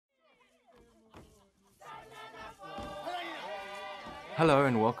Hello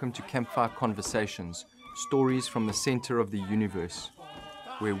and welcome to Campfire Conversations, stories from the center of the universe,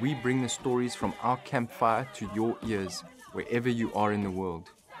 where we bring the stories from our campfire to your ears, wherever you are in the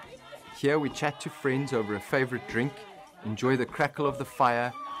world. Here we chat to friends over a favorite drink, enjoy the crackle of the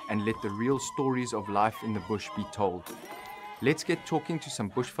fire, and let the real stories of life in the bush be told. Let's get talking to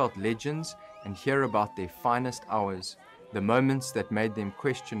some bushveld legends and hear about their finest hours, the moments that made them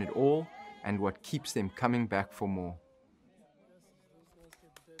question it all, and what keeps them coming back for more.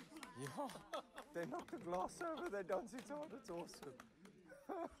 Yeah, they knock a glass over, they dance it hard, it's awesome.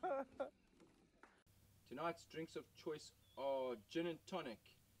 Tonight's drinks of choice are gin and tonic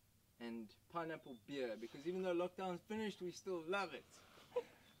and pineapple beer, because even though lockdown's finished, we still love it.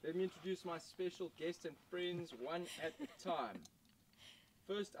 Let me introduce my special guests and friends one at a time.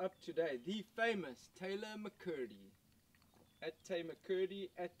 First up today, the famous Tayla McCurdy. At Tay McCurdy,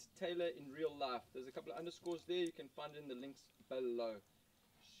 at Tayla in real life. There's a couple of underscores there, you can find it in the links below.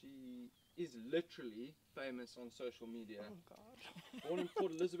 She is literally famous on social media. Oh God. Born in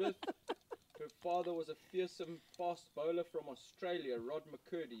Port Elizabeth, her father was a fearsome fast bowler from Australia, Rod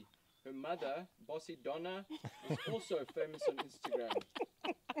McCurdy. Her mother, Bossy Donna, is also famous on Instagram.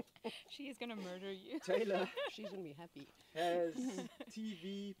 She is gonna murder you. Tayla She's gonna be happy. has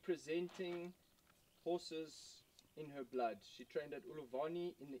TV presenting horses in her blood. She trained at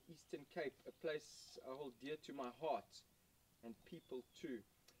Olivieri in the Eastern Cape, a place I hold dear to my heart, and people too.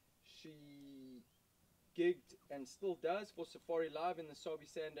 She gigged and still does for Safari Live in the Sabi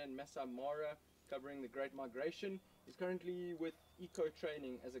Sand and Masai Mara, covering the Great Migration. Is currently with Eco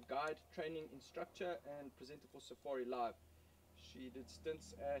Training as a guide, training instructor and presenter for Safari Live. She did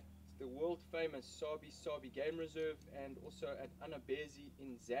stints at the world famous Sabi Game Reserve and also at Anabezi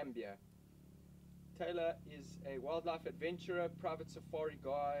in Zambia. Tayla is a wildlife adventurer, private safari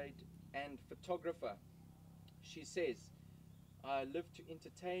guide and photographer. She says, I live to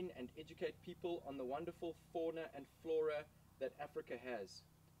entertain and educate people on the wonderful fauna and flora that Africa has.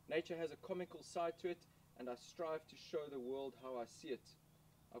 Nature has a comical side to it, and I strive to show the world how I see it.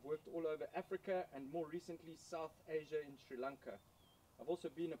 I've worked all over Africa and more recently South Asia in Sri Lanka. I've also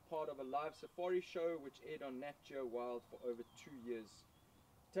been a part of a live safari show which aired on Nat Geo Wild for over 2 years.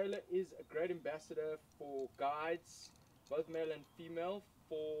 Tayla is a great ambassador for guides, both male and female,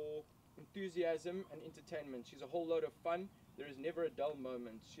 for enthusiasm and entertainment. She's a whole load of fun. There is never a dull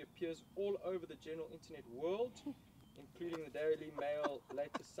moment. She appears all over the general internet world, including the Daily Mail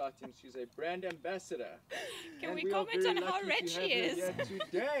latest sightings. She's a brand ambassador. Can we comment on how red she is?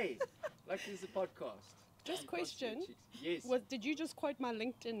 Today, like this is a podcast. Just question. Yes. Did you just quote my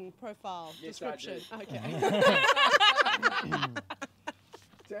LinkedIn profile Yes, description? I did. Okay.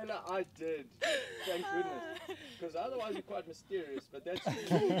 Tayla, I did. Thank goodness. Because otherwise you're quite mysterious, but that's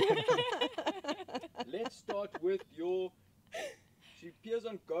Let's start with your... She appears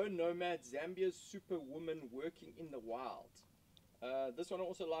on Go Nomad, Zambia's superwoman working in the wild. This one I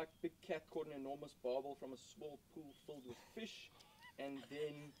also like. Big cat caught an enormous barbel from a small pool filled with fish. And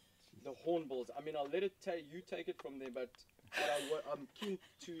then the hornbills. I mean, I'll let it you take it from there, but I'm keen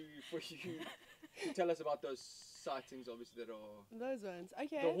for you to tell us about those sightings, obviously, that are... Those ones.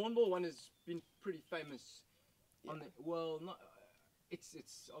 Okay. The hornbill one has been pretty famous. Yeah.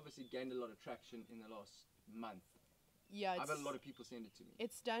 It's obviously gained a lot of traction in the last month. Yeah, I've had a lot of people send it to me.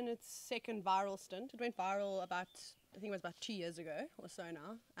 it's done its second viral stint. It went viral I think it was about 2 years ago or so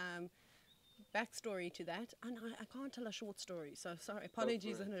now. Backstory to that, and I can't tell a short story, so sorry,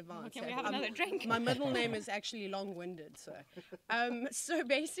 apologies in advance. Can we have another drink? My middle name is actually long-winded, so so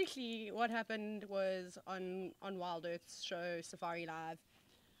basically what happened was on Wild Earth's show Safari Live,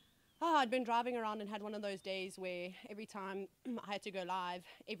 I'd been driving around and had one of those days where every time I had to go live,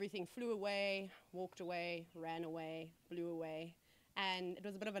 everything flew away, walked away, ran away, blew away, and it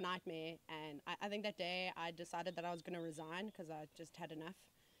was a bit of a nightmare. And I think that day I decided that I was going to resign because I just had enough.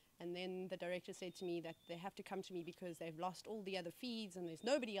 And then the director said to me that they have to come to me because they've lost all the other feeds and there's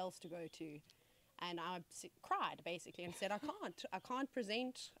nobody else to go to. And I cried basically and said, I can't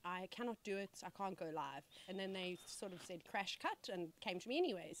present, I cannot do it, I can't go live. And then they sort of said crash cut and came to me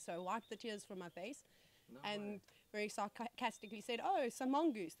anyways. So wiped the tears from my face and very sarcastically said, oh, some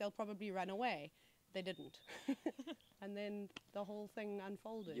mongoose, they'll probably run away. They didn't. And then the whole thing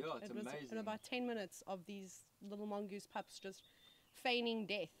unfolded. Yeah, it's it was amazing. in about 10 minutes of these little mongoose pups just feigning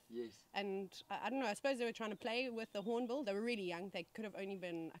death. Yes. And I don't know, I suppose they were trying to play with the hornbill. They were really young. They could have only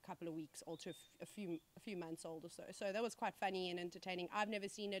been a couple of weeks old to a few months old or so. So that was quite funny and entertaining. I've never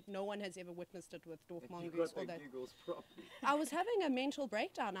seen it. No one has ever witnessed it with dwarf mongoose. You got the giggles properly. I was having a mental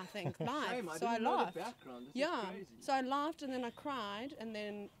breakdown, I think, live. Shame, so I didn't know laughed. the background. This Yeah, is crazy. so I laughed and then I cried and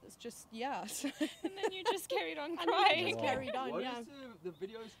then it's just, yeah. And then you just carried on And then I crying. just carried on, What yeah. is the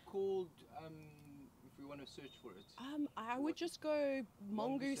video's called, if we want to search for it? I would just go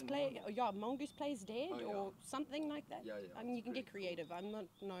mongoose and play, hornbill. yeah, mongoose plays dead Oh, yeah. or something like that. Yeah, yeah, I mean, you it's can get pretty cool. creative. I'm not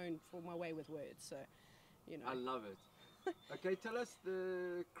known for my way with words, so, you know. I love it. Okay, tell us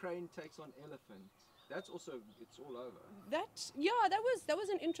the crane takes on elephant. That's also, it's all over. That was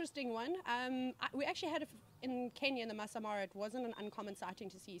an interesting one. We actually had in Kenya in the Masai Mara. It wasn't an uncommon sighting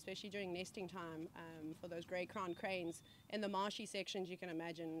to see, especially during nesting time for those grey crowned cranes. In the marshy sections, you can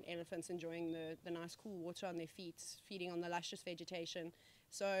imagine elephants enjoying the nice cool water on their feet, feeding on the luscious vegetation.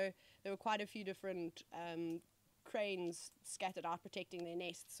 So there were quite a few different cranes scattered out protecting their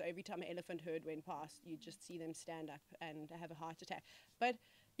nests. So every time an elephant herd went past, you'd just see them stand up and have a heart attack. But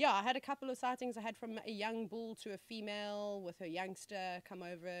yeah, I had a couple of sightings. I had from a young bull to a female with her youngster come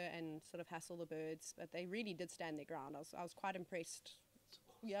over and sort of hassle the birds. But they really did stand their ground. I was quite impressed.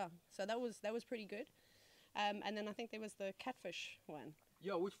 Yeah, so that was pretty good. And then I think there was the catfish one.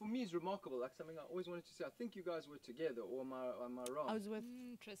 Yeah, which for me is remarkable, like something I always wanted to say. I think you guys were together, or am I wrong? I was with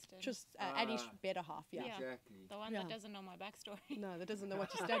Tristan. just Annie's better half, yeah. Yeah. Exactly. The one Yeah. that doesn't know my backstory. No, that doesn't know what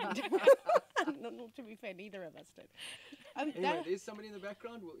you studied. Not to be fair, neither of us did. Anyway, there's somebody in the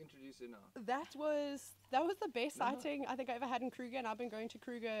background. We'll introduce her now. That was the best sighting I think I ever had in Kruger, and I've been going to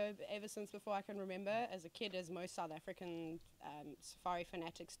Kruger ever since before I can remember. As a kid, as most South African safari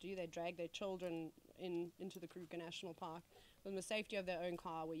fanatics do, they drag their children into the Kruger National Park with the safety of their own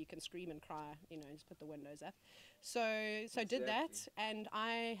car, where you can scream and cry, just put the windows up. So did that, and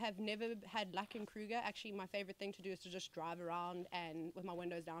I have never had luck in Kruger. Actually, my favorite thing to do is to just drive around and with my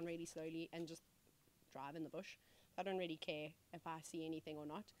windows down really slowly and just drive in the bush. I don't really care if I see anything or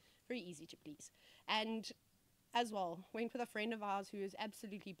not. Very easy to please. And as well, went with a friend of ours who is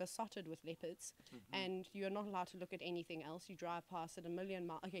absolutely besotted with leopards, and you're not allowed to look at anything else. You drive past at a million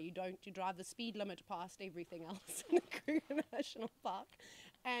miles. Okay, you don't. You drive the speed limit past everything else in the Kruger National Park.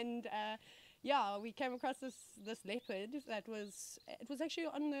 And yeah, we came across this leopard that was actually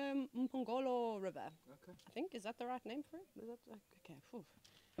on the Mpongolo River. Okay. I think, is that the right name for it? Is that okay? Phew.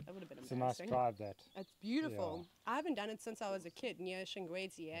 That would have been It's a nice embarrassing. drive, that. It's beautiful. I haven't done it since I was a kid near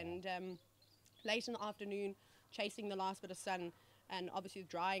Shingwedzi, and late in the afternoon, chasing the last bit of sun, and obviously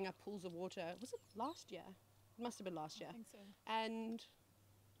drying up pools of water. Was it last year? It must have been last year. I think so. And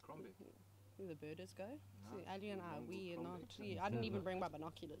Crombie. where the birders go. No, See, Ali and I, Mongol we are not. Crombie. I didn't even bring my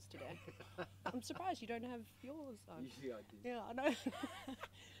binoculars today. I'm surprised you don't have yours. On. Yeah, I did. Yeah, I know.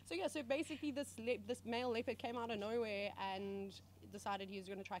 So basically this male leopard came out of nowhere and decided he was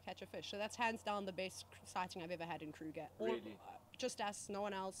going to try catch a fish. So that's hands down the best sighting I've ever had in Kruger. Really? Just us, no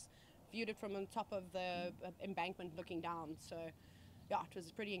one else. Viewed it from on top of the embankment looking down. So yeah, it was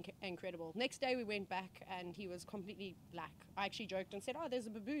pretty incredible. Next day we went back and he was completely black. I actually joked and said, oh, there's a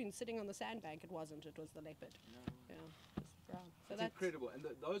baboon sitting on the sandbank. It wasn't, it was the leopard. No. Yeah, it was brown. So That's incredible. And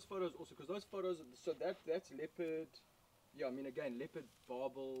those photos also, because those photos, so that's leopard. Yeah, I mean, again, leopard,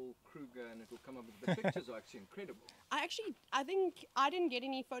 barbel, Kruger, and it will come up with the pictures are actually incredible. I think I didn't get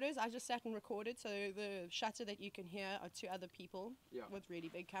any photos. I just sat and recorded. So the shutter that you can hear are two other people with really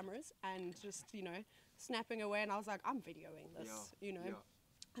big cameras and just, snapping away. And I was like, I'm videoing this, Yeah.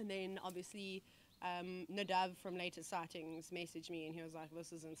 And then obviously Nadav from Later Sightings messaged me and he was like,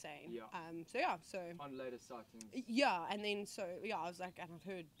 this is insane. Yeah. So On later sightings. yeah, and then I was like, and I've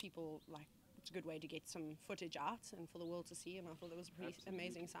heard people like, it's a good way to get some footage out and for the world to see, and I thought that was a pretty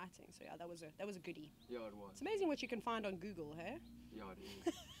amazing sighting. So yeah, that was a goodie. Yeah, it was. It's amazing what you can find on Google, hey? Yeah, it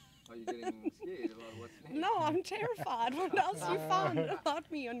is. Are you getting scared about what's next? No, I'm terrified. What else you found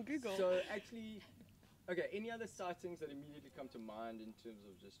about me on Google? So actually, okay, any other sightings that immediately come to mind in terms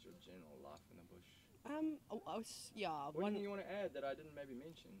of just your general life in the bush? One thing you want to add that I didn't maybe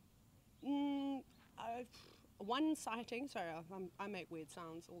mention? One sighting. Sorry, I make weird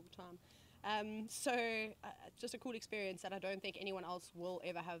sounds all the time. Just a cool experience that I don't think anyone else will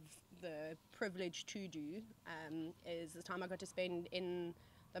ever have the privilege to do is the time I got to spend in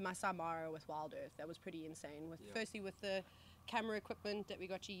the Masai Mara with Wild Earth. That was pretty insane. Firstly with the camera equipment that we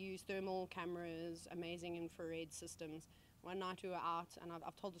got to use, thermal cameras, amazing infrared systems. One night we were out, and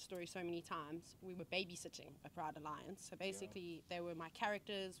I've told the story so many times, we were babysitting a Pride Alliance. So basically they were my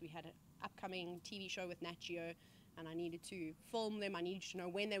characters. We had an upcoming TV show with Nat Geo, and I needed to film them. I needed to know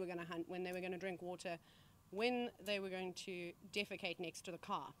when they were going to hunt, when they were going to drink water. when they were going to defecate next to the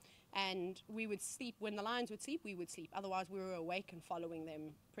car. And we would sleep, when the lions would sleep, we would sleep. Otherwise, we were awake and following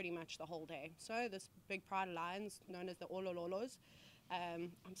them pretty much the whole day. So this big pride of lions, known as the Olololos,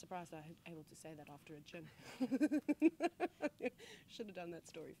 I'm surprised I'm able to say that after a gym. Should have done that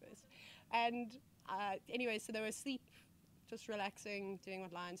story first. And anyway, so they were asleep, just relaxing, doing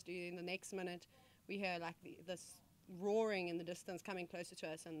what lions do. And the next minute, we hear like this roaring in the distance coming closer to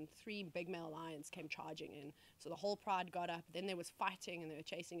us, and 3 big male lions came charging in. So the whole pride got up. Then there was fighting, and they were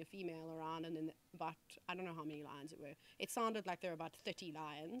chasing a female around, and then about, I don't know how many lions it were. It sounded like there were about 30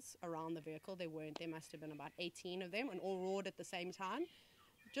 lions around the vehicle. There weren't. There must have been about 18 of them, and all roared at the same time.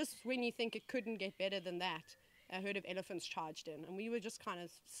 Just when you think it couldn't get better than that, a herd of elephants charged in, and we were just kind of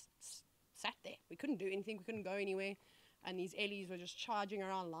sat there. We couldn't do anything. We couldn't go anywhere. And these Ellies were just charging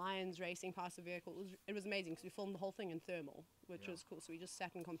around, lions racing past the vehicle. It was amazing because we filmed the whole thing in thermal, which was cool. So we just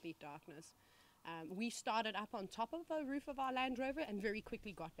sat in complete darkness. We started up on top of the roof of our Land Rover and very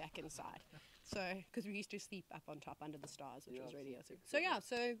quickly got back inside. So, because we used to sleep up on top under the stars, which was really awesome. So yeah,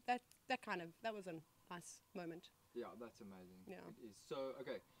 so that was a nice moment. Yeah, that's amazing. Yeah. It is. So,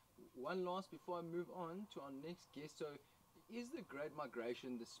 okay, one last before I move on to our next guest. So, is the Great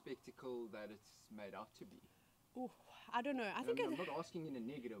Migration the spectacle that it's made out to be? Ooh, I don't know. I think I'm not asking in a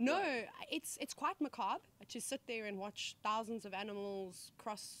negative no, way. it's quite macabre to sit there and watch thousands of animals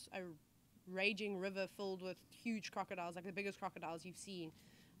cross a raging river filled with huge crocodiles, like the biggest crocodiles you've seen.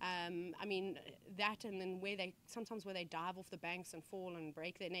 I mean, that, and then where they dive off the banks and fall and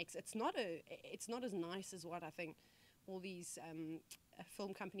break their necks. It's not as nice as what I think all these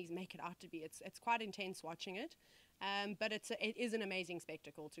film companies make it out to be. It's quite intense watching it. But it is an amazing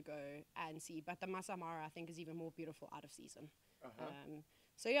spectacle to go and see. But the Masai Mara, I think, is even more beautiful out of season.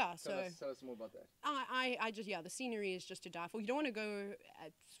 So yeah, Tell us more about that. I just, the scenery is just to die for. You don't want to go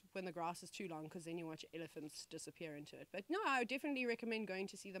when the grass is too long, because then you watch elephants disappear into it. But no, I would definitely recommend going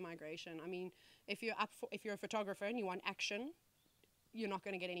to see the migration. I mean, if you're a photographer and you want action, you're not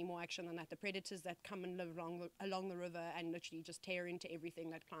going to get any more action than that. The predators that come and live along the river and literally just tear into everything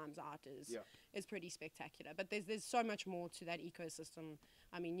that climbs out is pretty spectacular. But there's so much more to that ecosystem.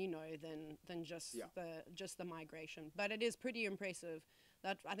 I mean, than just the migration. But it is pretty impressive.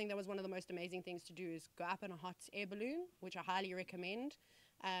 I think that was one of the most amazing things to do, is go up in a hot air balloon, which I highly recommend.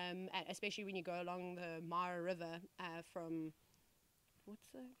 Especially when you go along the Mara River from, what's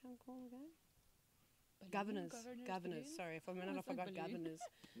the camp called again? Governors. Sorry, for a minute I forgot Governors.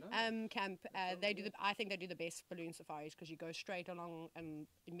 Camp. I think they do the best balloon safaris, because you go straight along and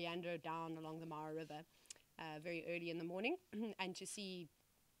meander down along the Mara River very early in the morning, and to see,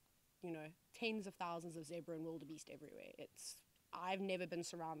 tens of thousands of zebra and wildebeest everywhere. I've never been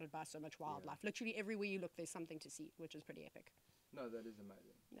surrounded by so much wildlife. Literally everywhere you look, there's something to see, which is pretty epic. No, that is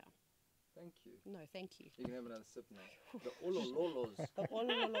amazing. Yeah. Thank you. No, thank you. You can have another sip now. The Olololos. The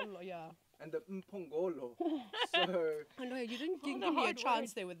Olololo, yeah. And the Mpongolo. So, I know, you didn't give me a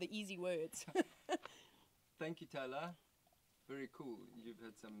chance there with the easy words. thank you, Tayla. Very cool. You've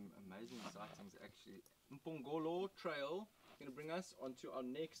had some amazing sightings, actually. Mpongolo Trail is going to bring us on to our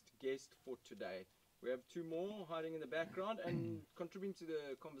next guest for today. We have 2 more hiding in the background and contributing to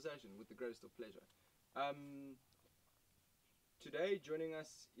the conversation with the greatest of pleasure. Today joining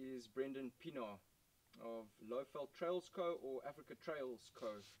us is Brenden Pienaar of Lowveld Trails Co, or Africa Trails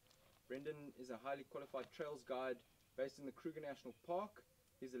Co. Brenden is a highly qualified trails guide based in the Kruger National Park.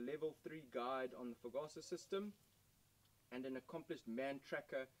 He's a level 3 guide on the Fogasa system and an accomplished man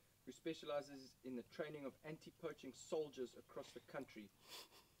tracker who specializes in the training of anti-poaching soldiers across the country.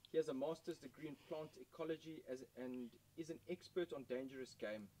 He has a master's degree in plant ecology and is an expert on dangerous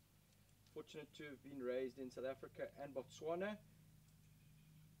game. Fortunate to have been raised in South Africa and Botswana,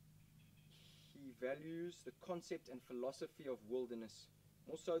 he values the concept and philosophy of wilderness,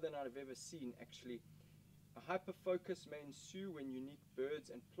 more so than I've ever seen, actually. A hyper-focus may ensue when unique birds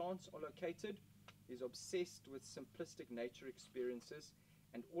and plants are located. He's obsessed with simplistic nature experiences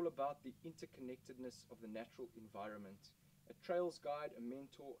and all about the interconnectedness of the natural environment. A trails guide, a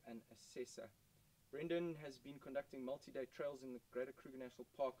mentor, and assessor. Brenden has been conducting multi-day trails in the Greater Kruger National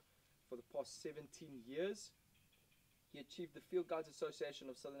Park for the past 17 years. He achieved the Field Guides Association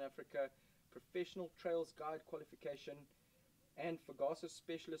of Southern Africa Professional Trails Guide Qualification and Fogasa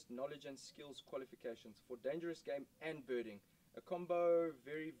Specialist Knowledge and Skills Qualifications for dangerous game and birding, a combo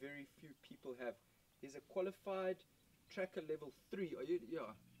very, very few people have. He's a qualified tracker level 3. Is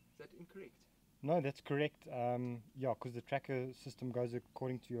that incorrect? No, that's correct. Because the tracker system goes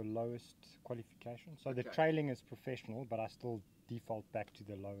according to your lowest qualification. So the trailing is professional, but I still default back to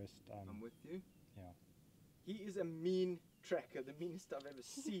the lowest. I'm with you. Yeah. He is a mean tracker, the meanest I've ever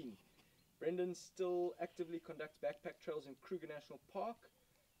seen. Brenden still actively conducts backpack trails in Kruger National Park,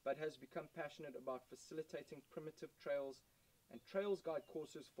 but has become passionate about facilitating primitive trails and trails guide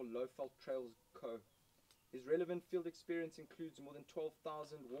courses for Lowveld Trails Co. His relevant field experience includes more than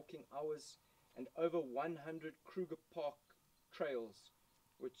 12,000 walking hours and over 100 Kruger Park trails,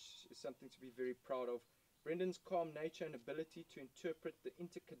 which is something to be very proud of. Brenden's calm nature and ability to interpret the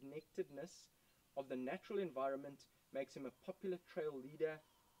interconnectedness of the natural environment makes him a popular trail leader.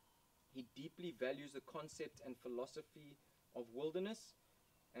 He deeply values the concept and philosophy of wilderness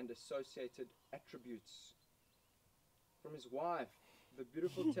and associated attributes. From his wife, the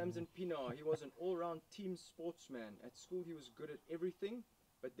beautiful Brenden Pienaar, he was an all-round team sportsman. At school he was good at everything,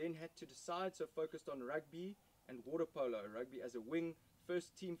 but then had to decide, so focused on rugby and water polo. Rugby as a wing,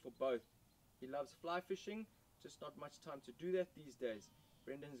 first team for both. He loves fly fishing, just not much time to do that these days.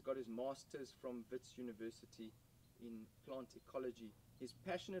 Brenden has got his master's from Wits University in plant ecology. He's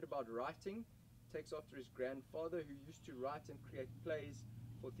passionate about writing, takes after his grandfather who used to write and create plays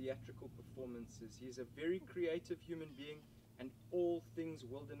for theatrical performances. He is a very creative human being and all things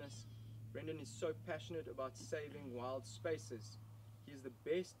wilderness. Brenden is so passionate about saving wild spaces. He is the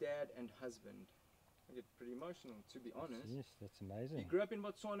best dad and husband. I get pretty emotional, to be honest. Yes, that's amazing. He grew up in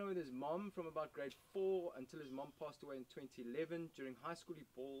Botswana with his mom from about grade 4 until his mom passed away in 2011. During high school he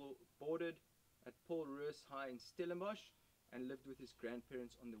boarded at Paul Roos High in Stellenbosch and lived with his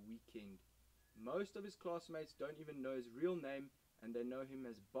grandparents on the weekend. Most of his classmates don't even know his real name, and they know him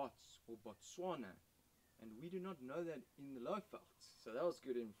as Bots or Botswana, and we do not know that in the Lowvelds, so that was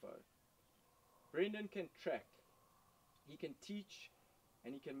good info. Brenden can track, he can teach,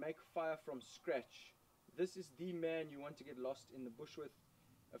 and he can make fire from scratch. This is the man you want to get lost in the bush with.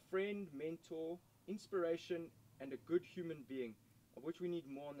 A friend, mentor, inspiration, and a good human being, of which we need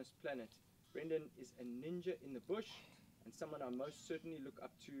more on this planet. Brenden is a ninja in the bush, and someone I most certainly look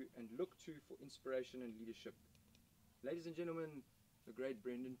up to and look to for inspiration and leadership. Ladies and gentlemen, the great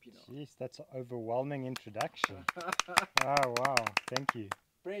Brenden Pienaar. Jeez, that's an overwhelming introduction. Wow, thank you.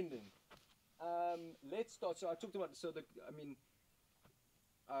 Brenden, let's start. So I talked about,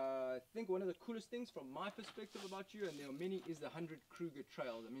 I think one of the coolest things from my perspective about you, and there are many, is the 100 Kruger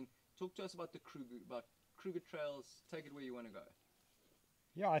Trails. I mean, talk to us about Kruger Trails. Take it where you want to go.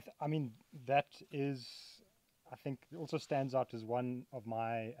 Yeah, I mean, that is, I think, it also stands out as one of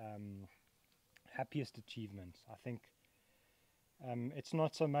my happiest achievements. I think it's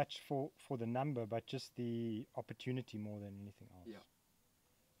not so much for the number, but just the opportunity more than anything else. Yeah.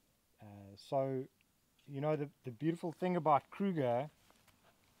 So, you know, the beautiful thing about Kruger,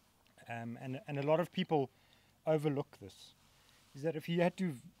 and a lot of people overlook this, is that if you had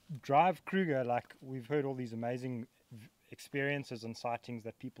to drive Kruger, like we've heard all these amazing experiences and sightings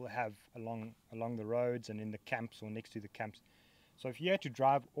that people have along the roads and in the camps or next to the camps. So if you had to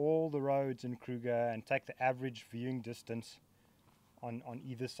drive all the roads in Kruger and take the average viewing distance on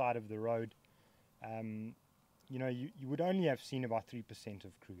either side of the road, you know, you would only have seen about 3%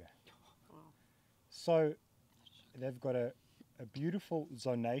 of Kruger. Wow. So they've got a beautiful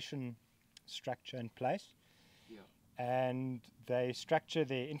zonation structure in place. Yeah. And they structure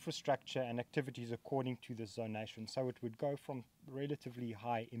their infrastructure and activities according to this zonation. So it would go from relatively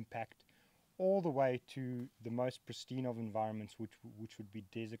high impact all the way to the most pristine of environments, which would be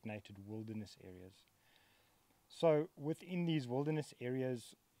designated wilderness areas. So within these wilderness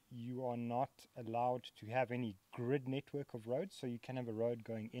areas, you are not allowed to have any grid network of roads. So you can have a road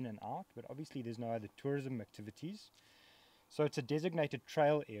going in and out, but obviously there's no other tourism activities. So it's a designated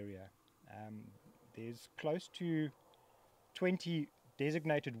trail area. There's close to 20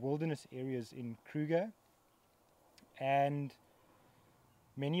 designated wilderness areas in Kruger, and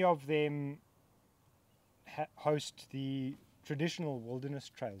many of them host the traditional wilderness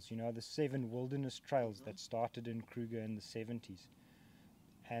trails, you know, the 7 wilderness trails that started in Kruger in the 70s.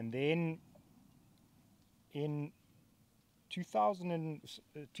 And then in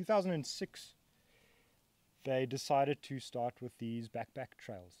 2006, they decided to start with these backpack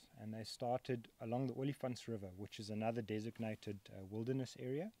trails, and they started along the Olivieri River, which is another designated wilderness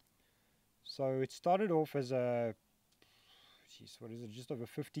area. So it started off as a, just over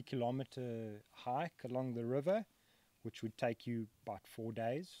 50-kilometer hike along the river, which would take you about 4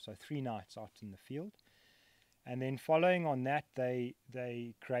 days, so 3 nights out in the field. And then following on that, they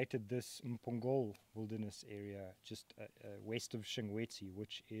created this Mpongol wilderness area just west of Shingwetsi,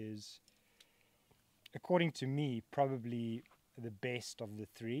 which is, according to me, probably the best of the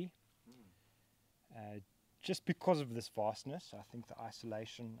 3. Just because of this vastness. I think the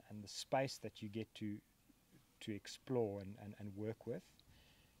isolation and the space that you get to explore and work with.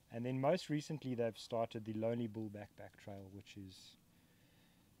 And then most recently they've started the Lonely Bull Backpack Trail, which is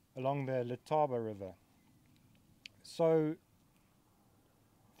along the Letaba River. So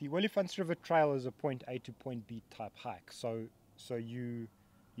the Olifants River Trail is a point A to point B type hike. So you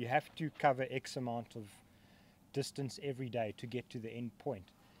have to cover X amount of distance every day to get to the end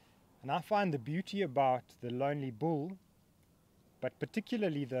point. And I find the beauty about the Lonely Bull, but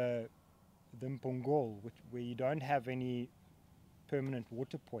particularly the Mpongol, where you don't have any permanent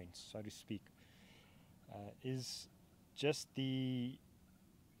water points, so to speak, is just the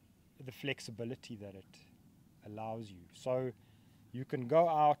flexibility that it allows you. So you can go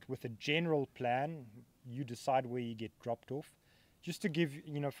out with a general plan, you decide where you get dropped off. Just to give,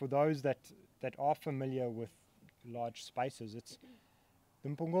 for those that are familiar with large spaces, the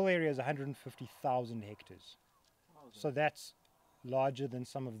Mpongol area is 150,000 hectares. So that's larger than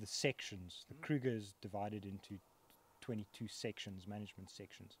some of the sections. The Kruger is divided into 22 sections, management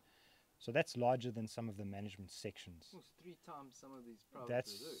sections. So that's larger than some of the management sections. It's 3 times some of these private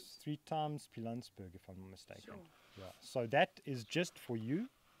That's reserves. 3 times Pilansberg, if I'm not mistaken. Sure. Yeah. So that is just for you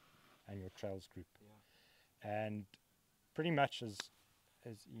and your trails group. Yeah. And pretty much as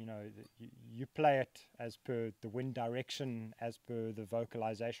you play it as per the wind direction, as per the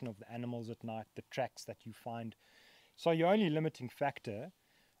vocalization of the animals at night, the tracks that you find. So your only limiting factor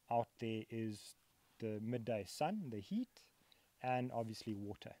out there is the midday sun, the heat, and obviously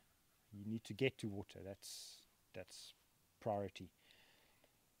water. You need to get to water. That's priority.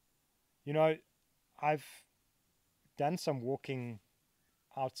 I've done some walking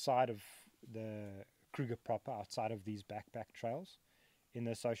outside of the Kruger proper, outside of these backpack trails, in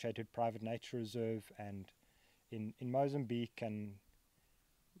the associated private nature reserve, and in Mozambique, and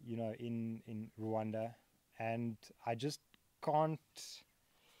in Rwanda, and I just can't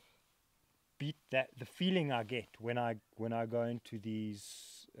beat the feeling I get when I go into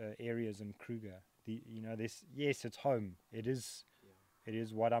these areas in Kruger. Yes, it's home. It is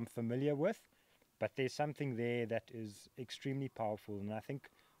what I'm familiar with, but there's something there that is extremely powerful, and I think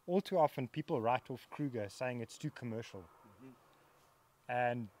all too often people write off Kruger saying it's too commercial.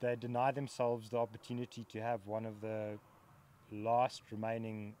 And they deny themselves the opportunity to have one of the last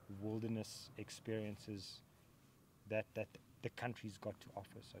remaining wilderness experiences that the country's got to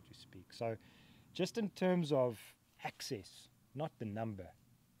offer, so to speak. So just in terms of access, not the number,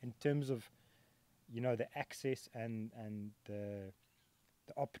 in terms of the access and the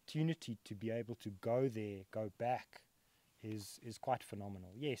opportunity to be able to go there, go back, is quite phenomenal.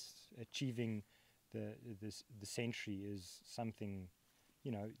 Yes, achieving the century is something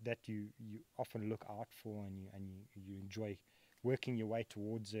that you often look out for, and you enjoy working your way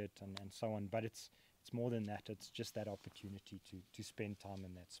towards it, and so on. But it's more than that. It's just that opportunity to spend time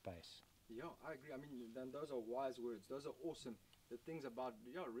in that space. Yeah, I agree. I mean, then those are wise words. Those are awesome. The things about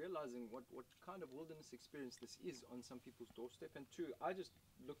realizing what kind of wilderness experience this is on some people's doorstep. And two, I just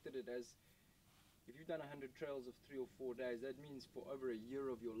looked at it as, if you've done 100 trails of 3 or 4 days, that means for over a year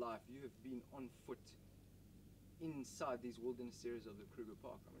of your life you have been on foot inside these wilderness areas of the Kruger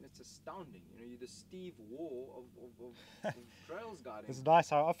Park. I mean, it's astounding. You're the Steve Waugh of trails guiding. It's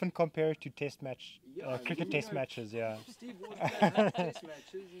nice. I often compare it to test match, Yeah, cricket test matches. Yeah. Steve Waugh's playing test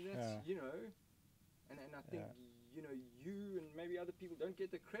matches, and that's and I think you and maybe other people don't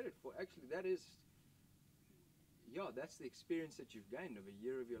get the credit for. Actually, that is that's the experience that you've gained of a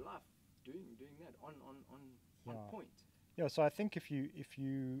year of your life doing that on point. Yeah. So I think if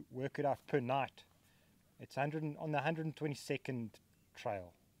you work it out per night, it's on the 122nd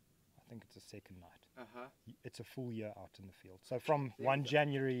trail. I think it's the second night. It's a full year out in the field. So from 1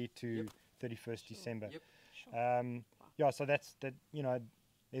 January to 31st December. Yep. So that's that.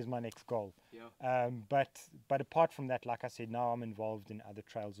 There's my next goal. Yeah. But apart from that, like I said, now I'm involved in other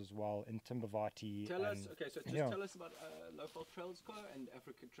trails as well, in Timbavati. Tell us about Lowveld Trails Co and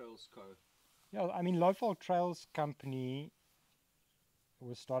Africa Trails Co. Yeah, I mean, Lowveld Trails Company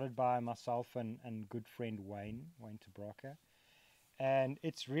was started by myself and good friend Wayne Tabraka. And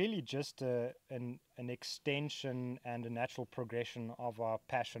it's really just an extension and a natural progression of our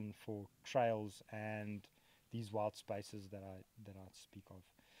passion for trails and these wild spaces that I speak of.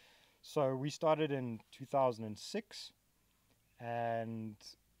 So we started in 2006, and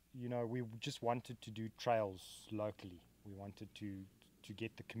we just wanted to do trails locally. We wanted to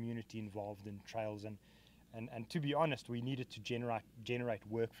get the community involved in trails, and to be honest, we needed to generate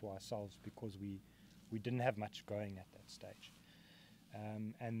work for ourselves because we didn't have much going at that stage.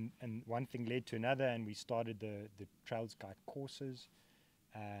 And one thing led to another, and we started the Trails Guide courses,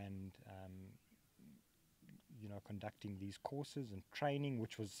 and conducting these courses and training,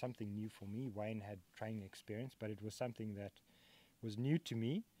 which was something new for me. Wayne had training experience, but it was something that was new to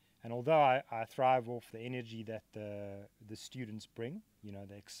me, And although I thrive off the energy that the students bring, you know,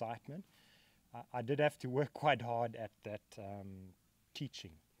 the excitement, I did have to work quite hard at that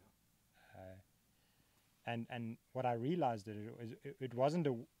teaching. And what I realized that it wasn't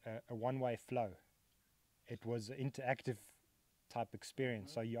a one-way flow. It was an interactive type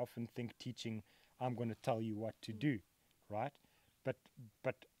experience. So you often think teaching, I'm going to tell you what to do, right? But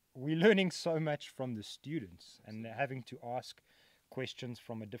we're learning so much from the students and having to ask questions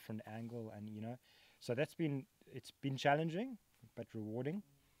from a different angle, and you know, so it's been challenging but rewarding.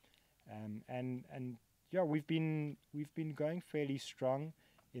 And yeah, we've been going fairly strong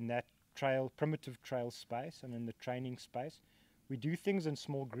in that primitive trail space and in the training space. We do things in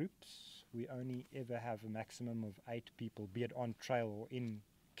small groups. We only ever have a maximum of 8 people, be it on trail or in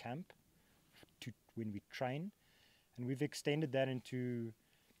camp, when we train. And we've extended that into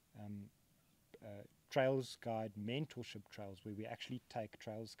Trails Guide mentorship trails, where we actually take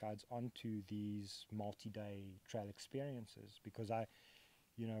Trails Guides onto these multi-day trail experiences, because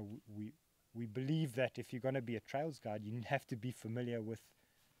we believe that if you're going to be a Trails Guide, you have to be familiar with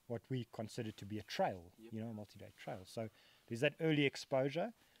what we consider to be a trail, you know, multi-day trail. So there's that early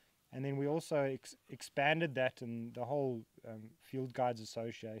exposure. And then we also expanded that, and the whole Field Guides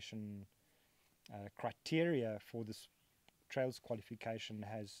Association criteria for this trails qualification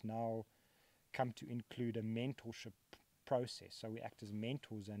has now come to include a mentorship process. So we act as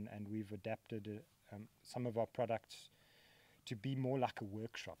mentors, and we've adapted some of our products to be more like a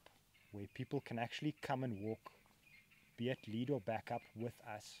workshop, where people can actually come and walk, be it lead or backup, with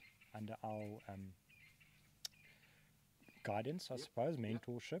us under our guidance, I suppose,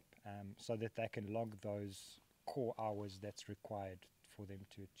 mentorship, so that they can log those core hours that's required for them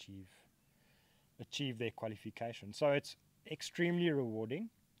to achieve their qualification. So it's extremely rewarding,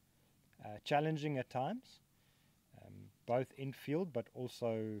 challenging at times, both in field, but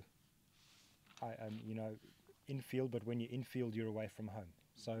also you know, in field, but when you're in field, you're away from home.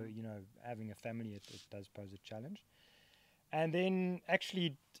 So, you know, having a family, it does pose a challenge. And then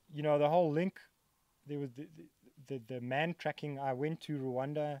actually, you know, the whole link, there was the man tracking. I went to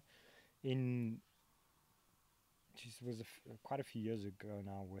Rwanda in, it was quite a few years ago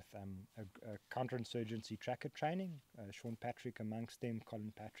now, with a counterinsurgency tracker training, Sean Patrick amongst them,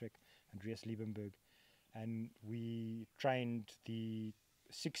 Colin Patrick, Andreas Liebenberg, and we trained the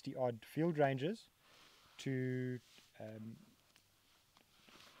 60-odd field rangers to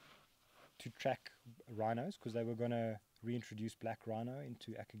track rhinos, because they were going to reintroduce black rhino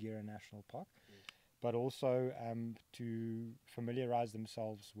into Akagera National Park, but also to familiarize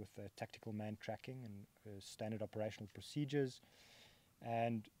themselves with tactical man tracking and standard operational procedures.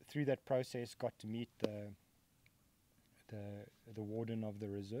 And through that process, got to meet the warden of the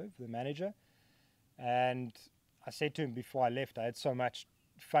reserve, the manager. And I said to him before I left, I had so much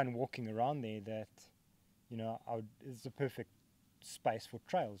fun walking around there that, you know, it's the perfect space for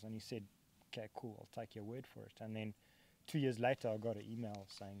trails. And he said, okay, cool, I'll take your word for it. And then 2 years later, I got an email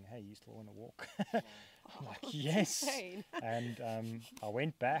saying, hey, you still want to walk? I'm like, yes. And I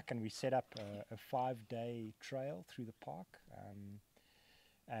went back and we set up a 5-day trail through the park.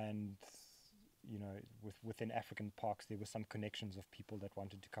 And, you know, within African parks, there were some connections of people that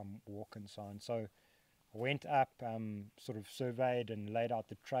wanted to come walk and so on. So I went up, sort of surveyed and laid out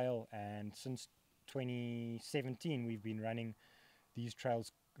the trail. And since 2017, we've been running these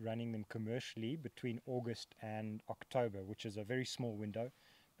trails, running them commercially between August and October, which is a very small window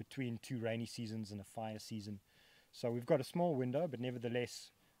between 2 rainy seasons and a fire season. So we've got a small window, but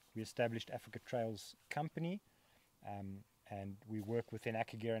nevertheless we established Africa Trails Company, and we work within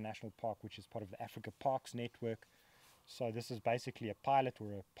Akagera National Park, which is part of the Africa Parks network. So this is basically a pilot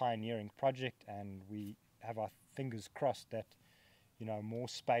or a pioneering project, and we have our fingers crossed that, you know, more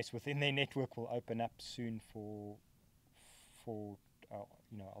space within their network will open up soon for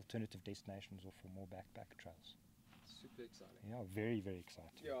you know, alternative destinations or for more backpack trails. Super exciting. Yeah, very, very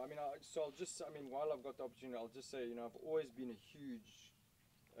exciting. Yeah, I mean, while I've got the opportunity, I'll just say, you know, I've always been a huge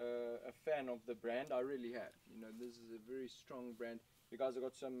a fan of the brand. I really have. You know, this is a very strong brand. You guys have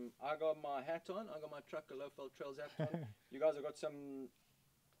got some, I got my hat on, I got my truck, a Lowveld Trails hat on. You guys have got some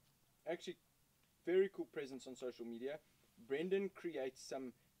actually very cool presence on social media. Brenden creates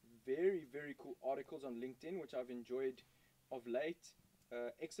some very, very cool articles on LinkedIn, which I've enjoyed of late.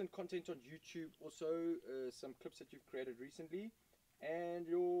 Excellent content on YouTube, also some clips that you've created recently, and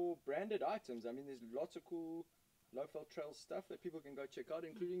your branded items. I mean, there's lots of cool Lowveld Trails stuff that people can go check out,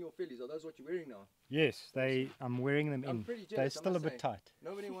 including your fillies. Are those what you're wearing now? Yes, I'm wearing them in. Pretty jealous, they're still a bit tight.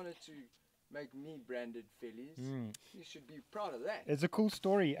 Nobody wanted to make me branded fillies. You should be proud of that. It's a cool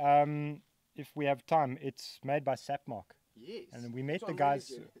story. If we have time, it's made by Sapmark. Yes. And we met So the I'm guys.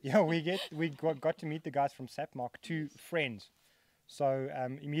 really jealous. Yeah, we got to meet the guys from Sapmark, two friends. So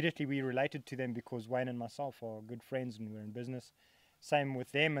immediately we related to them because Wayne and myself are good friends and we're in business. Same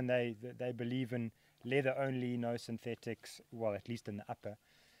with them, and they believe in leather only, no synthetics. Well, at least in the upper.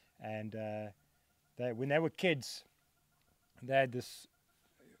 And when they were kids, they had this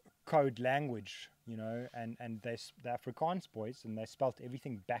code language, you know, and they're Afrikaans boys, and they spelt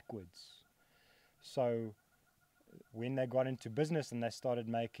everything backwards. So when they got into business and they started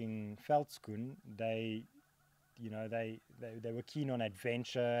making veldskoen, they were keen on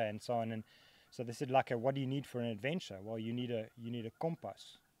adventure and so on. And so they said, like, what do you need for an adventure? Well, you need a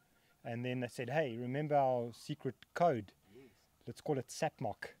compass. And then they said, hey, remember our secret code? Yes. Let's call it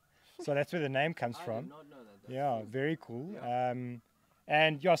Sapmark. So that's where the name comes I from. did not know that. That's Yeah, cool. very cool. Yeah.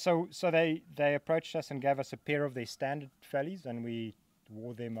 And yeah, so they approached us and gave us a pair of their standard Fallies, and we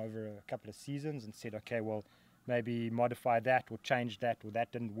wore them over a couple of seasons and said, okay, well, maybe modify that or change that, or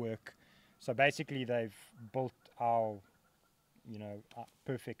that didn't work. So basically they've built our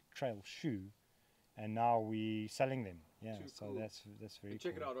perfect trail shoe, and now we're selling them. Yeah, Too so cool. that's very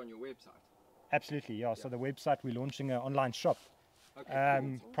Check cool. it out on your website. Absolutely, yeah. So the website, we're launching an online shop, Okay,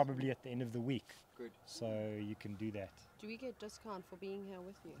 cool. probably at the end of the week. Good. So you can do that. Do we get discount for being here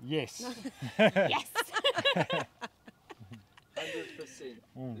with you? Yes. Yes. 100%.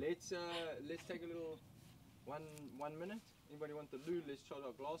 Mm. Let's take a little 1 minute. Anybody want the loo? Let's charge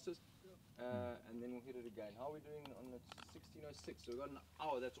our glasses, and then we'll hit it again. How are we doing on the 16:06? So we've got an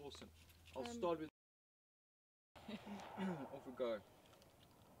hour. That's awesome. I'll start with. Off we go.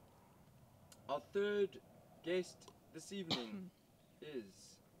 Our third guest this evening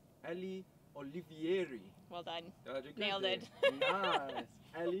is Ali Olivieri. Well done. Did you get Nailed there? it. Nice.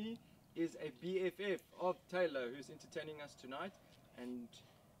 Ali is a BFF of Tayla, who's entertaining us tonight, and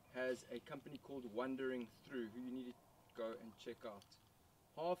has a company called Wandering Thru, who you need to go and check out.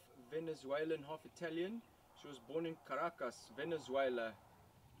 Half Venezuelan, half Italian. She was born in Caracas, Venezuela.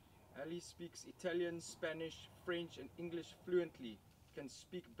 Ali speaks Italian, Spanish, French and English fluently, can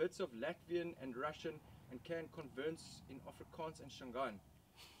speak bits of Latvian and Russian, and can converse in Afrikaans and Shangaan.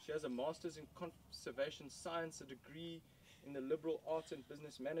 She has a master's in conservation science, a degree in the liberal arts and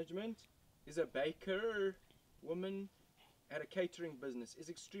business management, is a baker, woman, had a catering business, is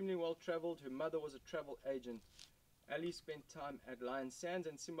extremely well traveled. Her mother was a travel agent. Ali spent time at Lion Sands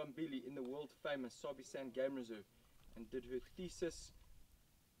and Simbambili in the world famous Sabi Sand Game Reserve, and did her thesis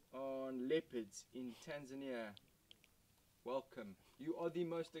on leopards in Tanzania. Welcome. You are the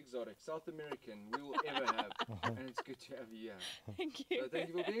most exotic South American we will ever have, and it's good to have you here. Thank you. So thank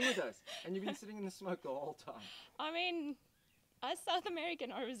you for being with us. And you've been sitting in the smoke the whole time. I mean, us South American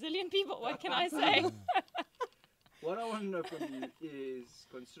are resilient people. What can I say? What I want to know from you is,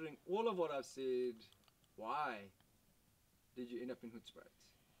 considering all of what I've said, why did you end up in Hoedspruit?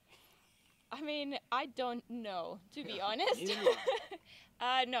 I mean, I don't know, to be honest. Neither do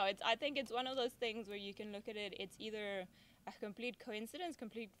No, I think it's one of those things where you can look at it, it's either a complete coincidence,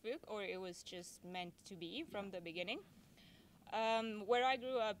 complete fluke, or it was just meant to be from the beginning. Where I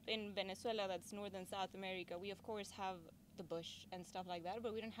grew up in Venezuela, that's northern South America, we of course have the bush and stuff like that,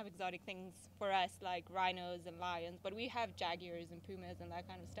 but we don't have exotic things for us like rhinos and lions, but we have jaguars and pumas and that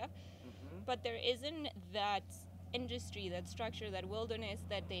kind of stuff. But there isn't that industry, that structure, that wilderness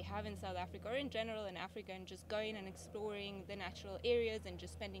that they have in South Africa or in general in Africa, and just going and exploring the natural areas and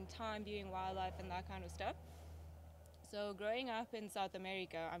just spending time viewing wildlife and that kind of stuff. So growing up in South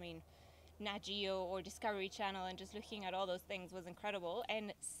America, I mean, Nat Geo or Discovery Channel and just looking at all those things was incredible.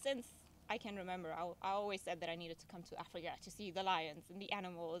 And since I can remember, I always said that I needed to come to Africa to see the lions and the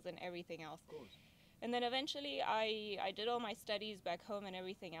animals and everything else. Of course. And then eventually I did all my studies back home and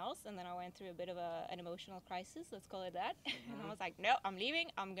everything else, and then I went through a bit of an emotional crisis, let's call it that. And I was like, no, I'm leaving.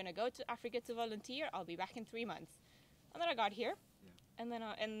 I'm going to go to Africa to volunteer. I'll be back in 3 months. And then I got here. And then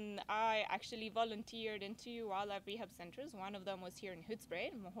I actually volunteered in 2 wildlife rehab centers. One of them was here in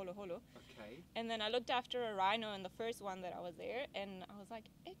Hoedspruit, Moholo Holo. Okay. And then I looked after a rhino in the first one that I was there, and I was like,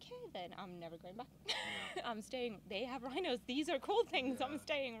 okay, then I'm never going back. I'm staying. They have rhinos. These are cool things. I'm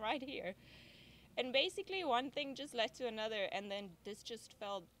staying right here. And basically one thing just led to another, and then this just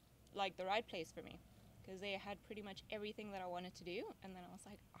felt like the right place for me, because they had pretty much everything that I wanted to do. And then I was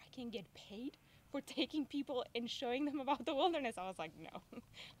like, I can get paid for taking people and showing them about the wilderness. I was like, no,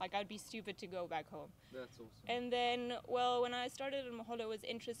 like I'd be stupid to go back home. That's awesome. And then, well, when I started in Moholo, it was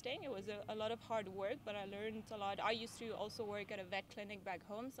interesting. It was a lot of hard work, but I learned a lot. I used to also work at a vet clinic back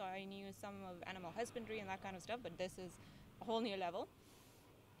home, so I knew some of animal husbandry and that kind of stuff, but this is a whole new level.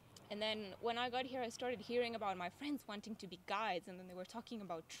 And then when I got here, I started hearing about my friends wanting to be guides, and then they were talking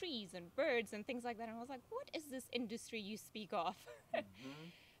about trees and birds and things like that. And I was like, what is this industry you speak of?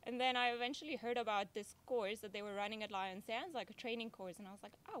 And then I eventually heard about this course that they were running at Lion Sands, like a training course. And I was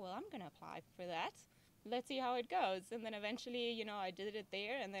like, oh, well, I'm going to apply for that. Let's see how it goes. And then eventually, you know, I did it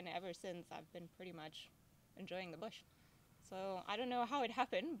there. And then ever since, I've been pretty much enjoying the bush. So I don't know how it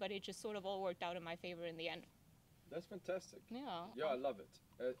happened, but it just sort of all worked out in my favor in the end. That's fantastic. Yeah. Yeah, I love it.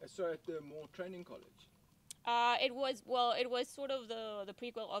 So at the Moore Training College? It was sort of the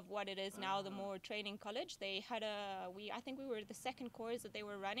prequel of what it is now, the Moore Training College. They had I think we were the second course that they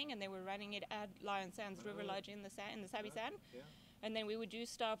were running, and they were running it at Lion Sands River Lodge in the Sabi Sand. Yeah. And then we would do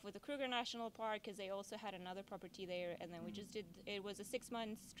stuff with the Kruger National Park, because they also had another property there. And then we just did, it was a 6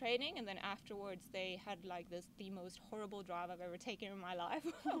 months training, and then afterwards they had like the most horrible drive I've ever taken in my life,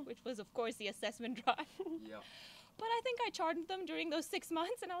 which was of course the assessment drive. Yeah. But I think I charted them during those 6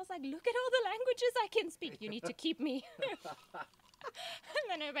 months, and I was like, look at all the languages I can speak. You need to keep me. And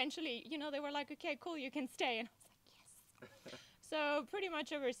then eventually, you know, they were like, okay, cool, you can stay. And I was like, yes. So pretty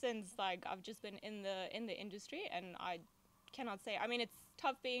much ever since, like, I've just been in the industry, and I cannot say, I mean, it's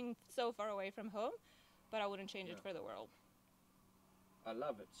tough being so far away from home, but I wouldn't change it for the world. I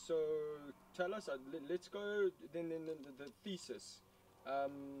love it. So tell us, let's go then the thesis.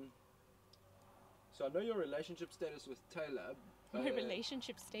 So I know your relationship status with Tayla. My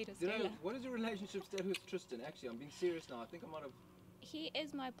relationship status, You know, Tayla. what is your relationship status with Tristan? Actually, I'm being serious now. I think I might have. He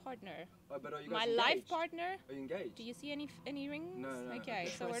is my partner. Oh, but are you guys My engaged? life partner. Are you engaged? Do you see any rings? No. Okay,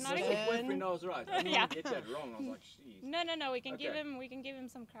 so we're I not was engaged. boyfriend, I was right. I didn't Yeah. want to get that wrong. I was like, jeez. No. We can give Okay. him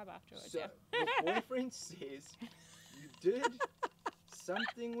some crab afterwards. So Yeah. your boyfriend says you did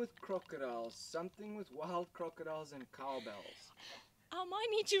something with crocodiles, something with wild crocodiles and cowbells. I might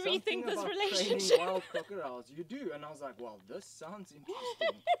need to Something rethink this about relationship. training wild crocodiles. You do, and I was like, well, this sounds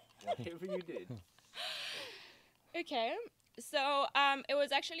interesting. Whatever you did. Okay, so it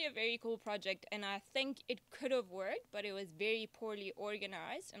was actually a very cool project, and I think it could have worked, but it was very poorly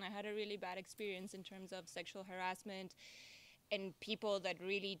organized, and I had a really bad experience in terms of sexual harassment and people that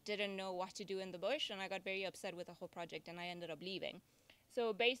really didn't know what to do in the bush, and I got very upset with the whole project, and I ended up leaving.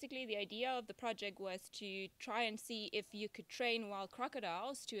 So basically the idea of the project was to try and see if you could train wild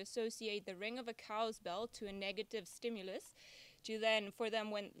crocodiles to associate the ring of a cow's bell to a negative stimulus, to then, for them,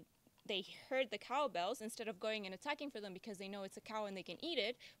 when they heard the cowbells, instead of going and attacking for them because they know it's a cow and they can eat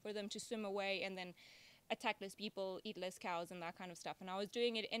it, for them to swim away and then attack less people, eat less cows, and that kind of stuff. And I was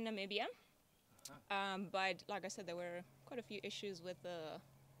doing it in Namibia, but like I said, there were quite a few issues with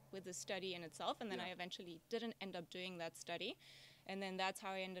the study in itself, and then I eventually didn't end up doing that study. And then that's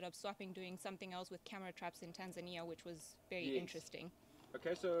how I ended up swapping, doing something else with camera traps in Tanzania, which was very interesting.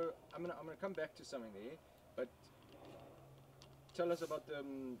 Okay, so I'm gonna come back to something there, but tell us about the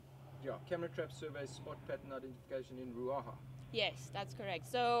camera trap survey, spot pattern identification in Ruaha. Yes, that's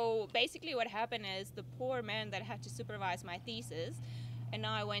correct. So basically what happened is the poor man that had to supervise my thesis, and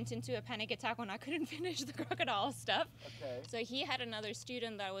now I went into a panic attack when I couldn't finish the crocodile stuff. Okay. So he had another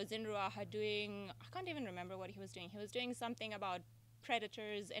student that was in Ruaha doing, I can't even remember what he was doing. He was doing something about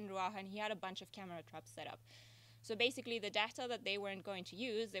predators in Ruaha, and he had a bunch of camera traps set up. So basically the data that they weren't going to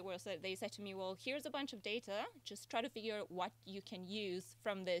use, they said to me, well, here's a bunch of data, just try to figure out what you can use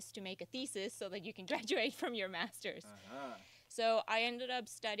from this to make a thesis so that you can graduate from your master's. So I ended up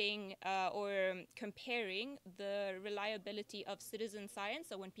studying or comparing the reliability of citizen science.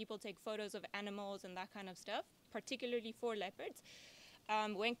 So when people take photos of animals and that kind of stuff, particularly for leopards,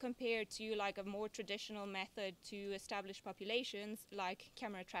 when compared to like a more traditional method to establish populations, like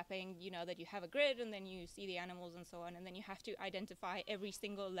camera trapping, you know, that you have a grid and then you see the animals and so on, and then you have to identify every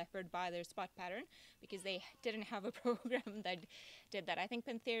single leopard by their spot pattern, because they didn't have a program that did that. I think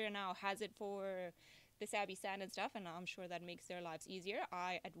Panthera now has it for the Sabi Sand and stuff, and I'm sure that makes their lives easier.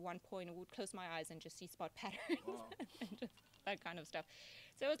 I, at one point, would close my eyes and just see spot patterns and just that kind of stuff.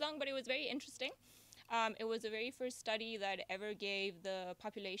 So it was long, but it was very interesting. It was the very first study that ever gave the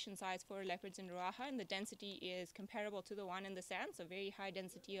population size for leopards in Ruaha, and the density is comparable to the one in the sand, so very high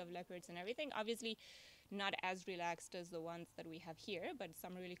density of leopards and everything. Obviously not as relaxed as the ones that we have here, but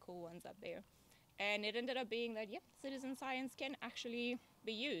some really cool ones up there. And it ended up being that, citizen science can actually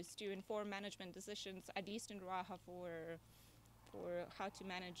be used to inform management decisions, at least in Ruaha, for how to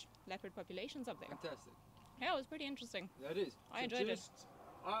manage leopard populations up there. Fantastic. Yeah, it was pretty interesting. That is. I enjoyed it.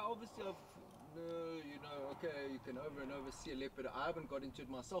 I obviously have no, okay, you can over and over see a leopard. I haven't got into it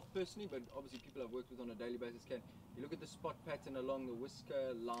myself personally, but obviously people I've worked with on a daily basis can. You look at the spot pattern along the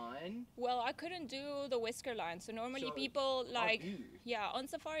whisker line. Well, I couldn't do the whisker line. So normally So people how do you? yeah, on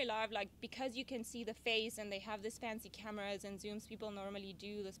Safari Live, like because you can see the face and they have this fancy cameras and zooms, people normally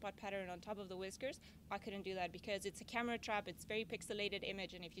do the spot pattern on top of the whiskers. I couldn't do that because it's a camera trap, it's very pixelated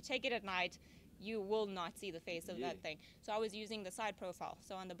image, and if you take it at night, you will not see the face of that thing. So I was using the side profile,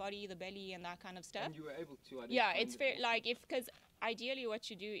 so on the body, the belly, and that kind of stuff. And you were able to identify. Yeah, it's fair. Like because ideally, what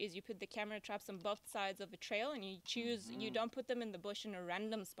you do is you put the camera traps on both sides of a trail, and you choose. You don't put them in the bush in a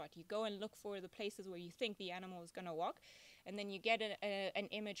random spot. You go and look for the places where you think the animal is gonna walk, and then you get an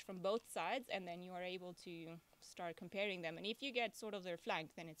image from both sides, and then you are able to start comparing them. And if you get sort of their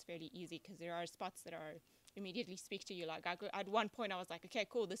flank, then it's fairly easy because there are spots that are immediately speak to you. Like at one point I was like, okay,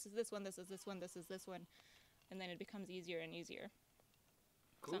 cool, this is this one, this is this one, this is this one, and then it becomes easier and easier.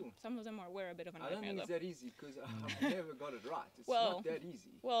 Cool. Some of them were a bit of a I nightmare don't think it's though. that easy because I've never got it right. It's Well, not that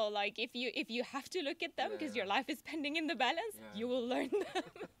easy. Well, like if you have to look at them because your life is pending in the balance, you will learn them.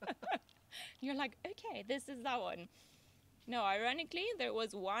 You're like, okay, this is that one. No, ironically, there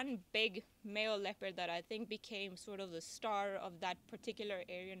was one big male leopard that I think became sort of the star of that particular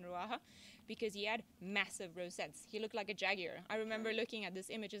area in Ruaha because he had massive rosettes. He looked like a jaguar. I remember looking at these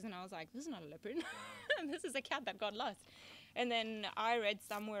images and I was like, this is not a leopard. This is a cat that got lost. And then I read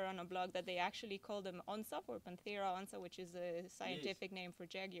somewhere on a blog that they actually called him onsa, or Panthera onsa, which is a scientific name for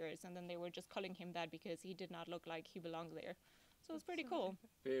jaguars. And then they were just calling him that because he did not look like he belonged there. So it's pretty cool.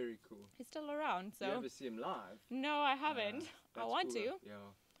 Very cool. He's still around. So You ever see him live? no, I haven't. I want cool, to.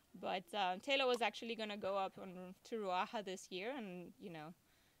 Yeah. But Tayla was actually going to go up to Ruaha this year, and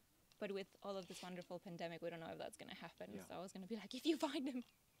but with all of this wonderful pandemic, we don't know if that's going to happen. Yeah. So I was going to be like, if you find him,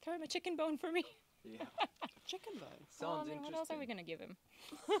 throw him a chicken bone for me. Yeah. Chicken bone. Sounds interesting. What else are we going to give him?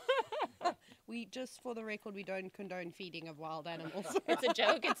 We just, for the record, we don't condone feeding of wild animals. It's a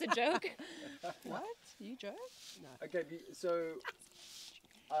joke. It's a joke. What? You joke? No. Okay, so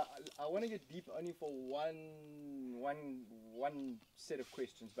I want to get deep only for one set of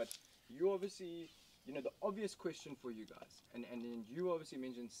questions, but you obviously, the obvious question for you guys, and then you obviously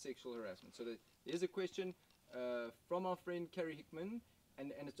mentioned sexual harassment. So there's a question from our friend Carrie Hickman,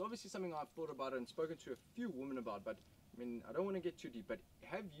 and it's obviously something I've thought about and spoken to a few women about, but I mean, I don't want to get too deep, but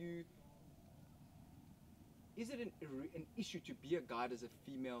is it an issue to be a guide as a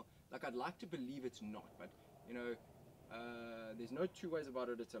female? Like, I'd like to believe it's not, but there's no two ways about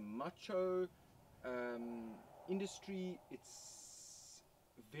it. It's a macho industry. It's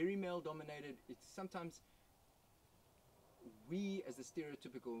very male dominated. It's sometimes we, as the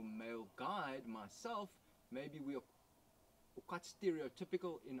stereotypical male guide, myself, maybe we are quite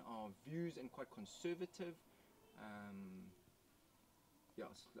stereotypical in our views and quite conservative.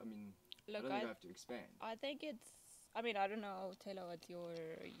 Yes, I mean, Look, I don't think I have to expand. I think I don't know, Taylor, what's your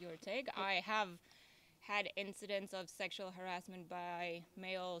take? I have had incidents of sexual harassment by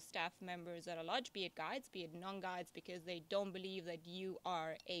male staff members at a lodge, be it guides, be it non-guides, because they don't believe that you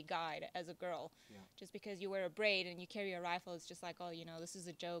are a guide as a girl. Yeah. Just because you wear a braid and you carry a rifle, it's just like, oh, this is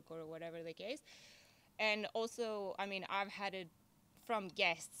a joke or whatever the case. And also, I mean, I've had it from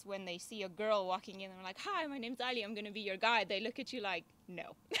guests when they see a girl walking in and they're like, hi, my name's Ali, I'm going to be your guide. They look at you like,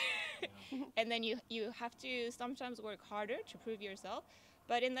 no. And then you have to sometimes work harder to prove yourself.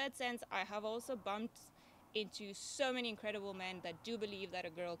 But in that sense, I have also bumped into so many incredible men that do believe that a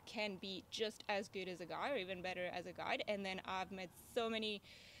girl can be just as good as a guy or even better as a guide. And then I've met so many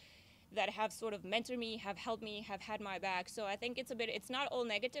that have sort of mentored me, have helped me, have had my back. So I think it's not all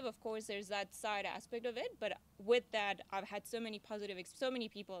negative. Of course, there's that side aspect of it. But with that, I've had so many so many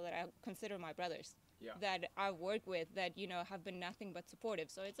people that I consider my brothers. Yeah. That I've worked with that, have been nothing but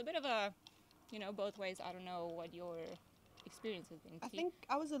supportive. So it's a bit of a, both ways. I don't know what your experience has been. I think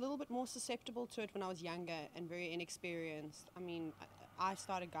I was a little bit more susceptible to it when I was younger and very inexperienced. I mean, I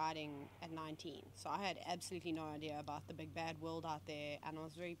started guiding at 19, so I had absolutely no idea about the big bad world out there, and I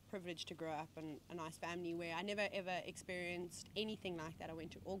was very privileged to grow up in a nice family where I never ever experienced anything like that. I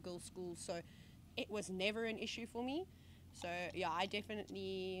went to all-girls schools, so it was never an issue for me. So yeah, I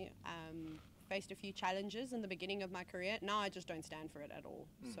definitely faced a few challenges in the beginning of my career. Now I just don't stand for it at all.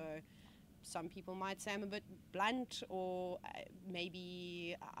 So some people might say I'm a bit blunt or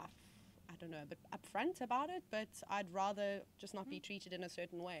maybe, I don't know, a bit upfront about it, but I'd rather just not be treated in a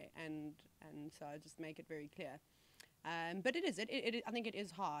certain way, and so I just make it very clear. But it is, I think it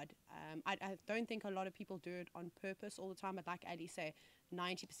is hard. I don't think a lot of people do it on purpose all the time, but like Ali say,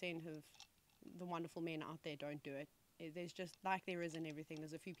 90% of the wonderful men out there don't do it. There's just, like there is in everything,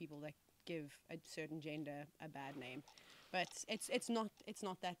 there's a few people that give a certain gender a bad name. but it's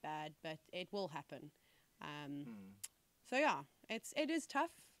not that bad, but it will happen. So yeah, it is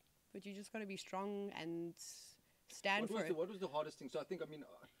tough, but you just got to be strong and stand for it. What was the hardest thing? So I think, I mean,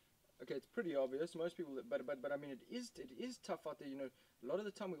 okay, it's pretty obvious. Most people, but I mean, it is tough out there. You know, a lot of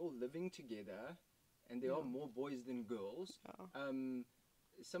the time we're all living together, and there are more boys than girls.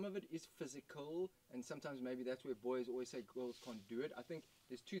 Some of it is physical, and sometimes maybe that's where boys always say girls can't do it. I think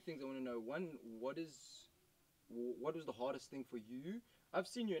there's two things I want to know. One, what was the hardest thing for you? I've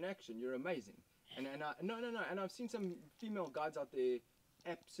seen you in action. You're amazing. And I've seen some female guides out there,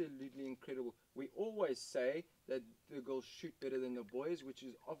 absolutely incredible. We always say that the girls shoot better than the boys, which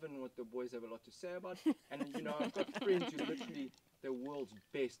is often what the boys have a lot to say about. And you know, I've got friends who are literally the world's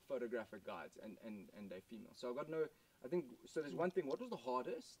best photographer guides, and they're female. So I've got no. I think so. There's one thing. What was the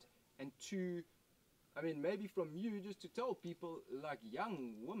hardest? And two, I mean, maybe from you, just to tell people, like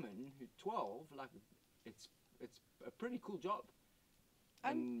young women who 12, like it's a pretty cool job.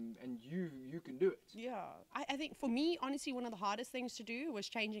 And you can do it. Yeah, I think for me, honestly, one of the hardest things to do was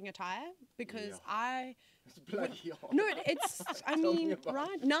changing a tire, because It's bloody hard. No, it's, I Tell mean, me about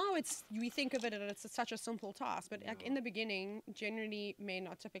right now we think of it and it's such a simple task, but like in the beginning, generally men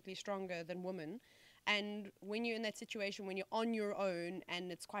are typically stronger than women. And when you're in that situation, when you're on your own,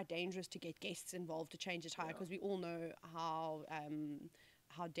 and it's quite dangerous to get guests involved to change a tire, because we all know how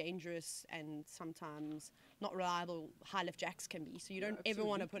dangerous and sometimes not reliable high lift jacks can be. So you don't ever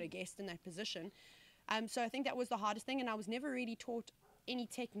want to put a guest in that position. So I think that was the hardest thing, and I was never really taught any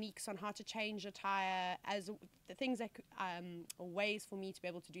techniques on how to change a tire, as the things that ways for me to be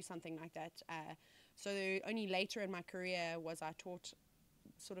able to do something like that. So only later in my career was I taught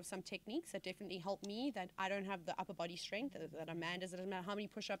sort of some techniques that definitely helped me, that I don't have the upper body strength that a man does. It doesn't matter how many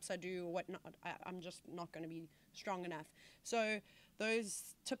push-ups I do or whatnot, I'm just not going to be strong enough. So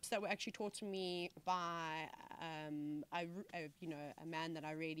those tips that were actually taught to me by a man that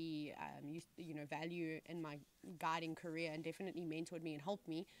I really value in my guiding career, and definitely mentored me and helped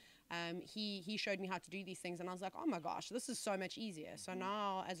me. He showed me how to do these things, and I was like, oh my gosh, this is so much easier. So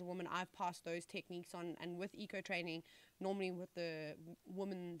now as a woman, I've passed those techniques on, and with eco training, normally with the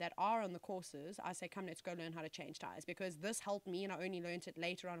women that are on the courses, I say, come, let's go learn how to change tires, because this helped me, and I only learned it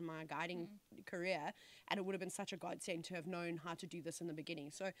later on in my guiding career, and it would have been such a godsend to have known how to do this in the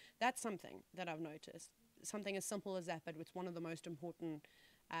beginning. So that's something that I've noticed. Something as simple as that, but it's one of the most important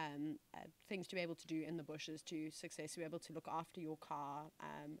things to be able to do in the bushes to success, to be able to look after your car,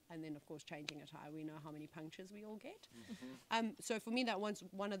 and then of course changing a tire. We know how many punctures we all get. So for me, that was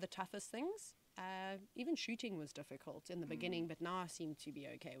one of the toughest things. Even shooting was difficult in the beginning, but now I seem to be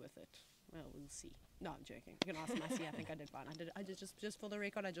okay with it. Well, we'll see. No, I'm joking. You can ask Massey. I think I did fine. I did just for the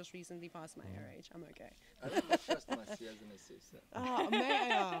record, I just recently passed my air age. I'm okay. I don't trust Massey as an assessor.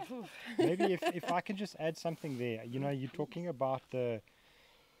 Maybe if I can just add something there. You know, you're talking about the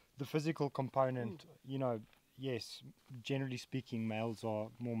physical component. You know, yes, generally speaking, males are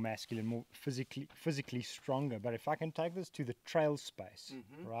more masculine, more physically stronger. But if I can take this to the trail space,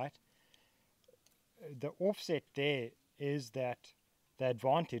 right? The offset there is that the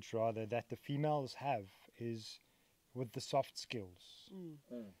advantage, rather, that the females have is with the soft skills.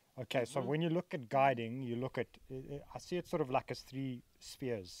 Okay, so when you look at guiding, you look at, I see it sort of like as three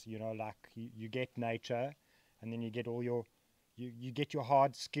spheres, you know, like you get nature, and then you get all your, you get your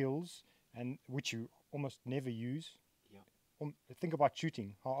hard skills, and which you almost never use. Think about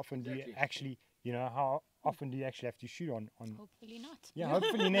shooting. How often do you actually, how often do you actually have to shoot on? Hopefully not. Yeah,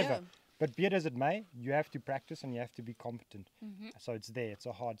 hopefully never. But be it as it may, you have to practice and you have to be competent. So it's there, it's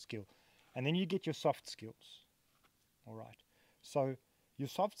a hard skill. And then you get your soft skills. All right. So your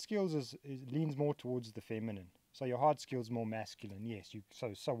soft skills leans more towards the feminine. So your hard skills more masculine. Yes,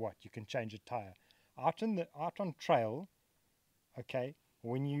 so what? You can change a tire. Out on trail, okay,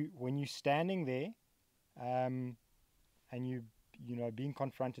 when you're standing there, and you being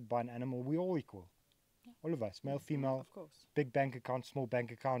confronted by an animal, we're all equal. All of us, male, female, Of course. big bank account, small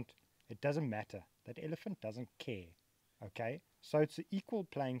bank account. It doesn't matter. That elephant doesn't care. Okay? So it's an equal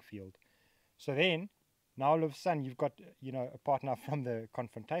playing field. So then, now all of a sudden you've got, a partner from the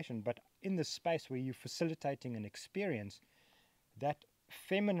confrontation, but in the space where you're facilitating an experience, that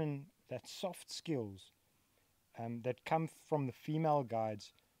feminine, that soft skills that come from the female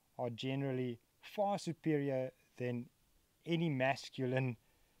guides are generally far superior than any masculine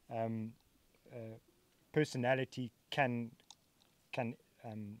personality can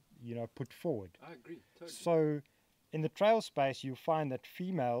put forward. I agree, totally. So in the trail space, you find that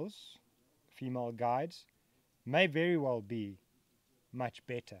female guides may very well be much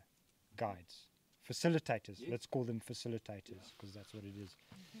better guides, facilitators. Let's call them facilitators, because that's what it is.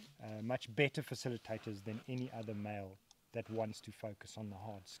 Much better facilitators than any other male that wants to focus on the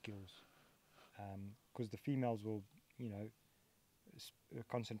hard skills, because the females will, you know,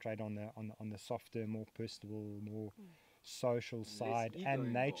 concentrate on the softer, more personable, more social side, ego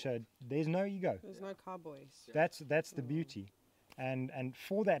and nature. There's no ego. There's no cowboys. That's the beauty, and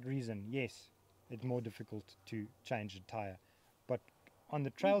for that reason, yes, it's more difficult to change a tire, but on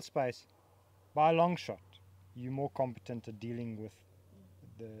the trail space, by a long shot, you're more competent at dealing with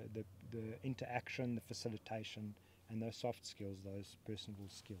the interaction, the facilitation, and those soft skills, those personal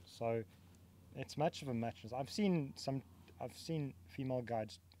skills. So it's much of a muchness. I've seen female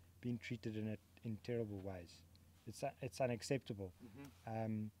guides being treated in terrible ways. It's unacceptable,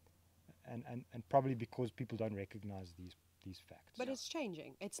 and probably because people don't recognize these facts. But it's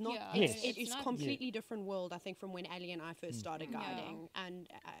changing. It's not. Yeah. It's not- completely different world. I think from when Ali and I first started guiding, and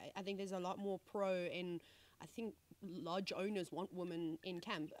I think there's a lot more pro in. I think lodge owners want women in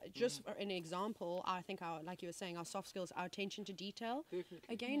camp. Just for an example, I think like you were saying, our soft skills, our attention to detail.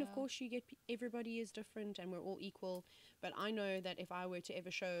 Definitely. Again, of course, you get everybody is different, and we're all equal. But I know that if I were to ever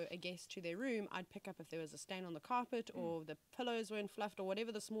show a guest to their room, I'd pick up if there was a stain on the carpet or the pillows weren't fluffed or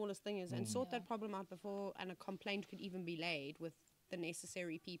whatever the smallest thing is, and sort that problem out before, and a complaint could even be laid with the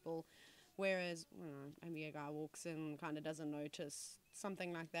necessary people. Whereas, maybe a guy walks in, kind of doesn't notice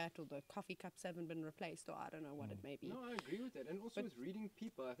something like that, or the coffee cups haven't been replaced, or I don't know what it may be. No, I agree with that. And also with reading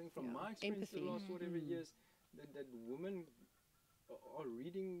people, I think from my experience empathy. the last whatever years, that women are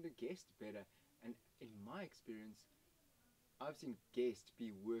reading the guest better. And in my experience, I've seen guests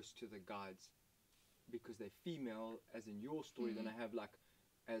be worse to the guides because they're female, as in your story, than I have like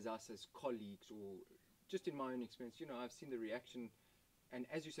as us as colleagues, or just in my own experience. You know, I've seen the reaction. And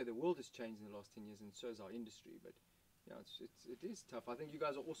as you say, the world has changed in the last 10 years, and so has our industry. But yeah, it is tough. I think you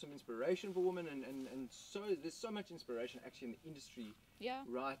guys are awesome inspiration for women, and so there's so much inspiration actually in the industry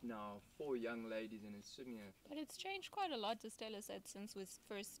right now for young ladies, and it's certainly But it's changed quite a lot, as Stella said, since we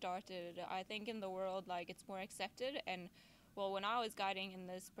first started. I think in the world, like, it's more accepted. And well, when I was guiding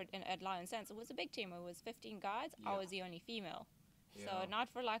at Lion Sense, it was a big team. It was 15 guides. I was the only female. So not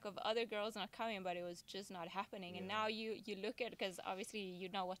for lack of other girls not coming, but it was just not happening. And now you look at, because obviously you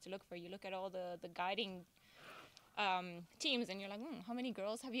know what to look for. You look at all the guiding teams, and you're like, how many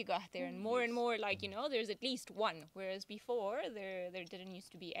girls have you got there? And more, like, you know, there's at least one. Whereas before, there didn't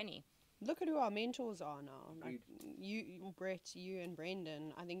used to be any. Look at who our mentors are now. Like you, Brett, you and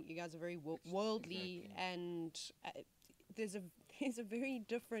Brenden. I think you guys are very worldly, and there's a very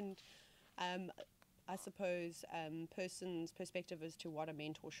different. I suppose, person's perspective as to what a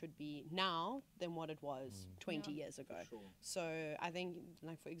mentor should be now than what it was 20 years ago. Sure. So I think,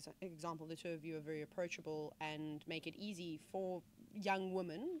 like, for example, the two of you are very approachable and make it easy for young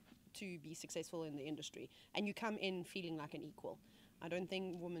women to be successful in the industry. And you come in feeling like an equal. I don't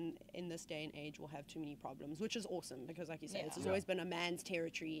think women in this day and age will have too many problems, which is awesome because, like you said, it's always been a man's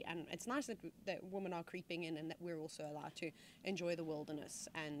territory, and it's nice that women are creeping in and that we're also allowed to enjoy the wilderness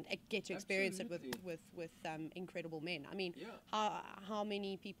and get to experience it with incredible men. I mean, how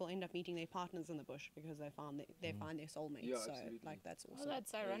many people end up meeting their partners in the bush because they find their soulmates? Yeah, so, absolutely. like, that's awesome. Well,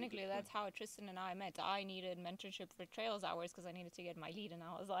 that's ironically, that's how Tristan and I met. I needed mentorship for trails hours because I needed to get my lead, and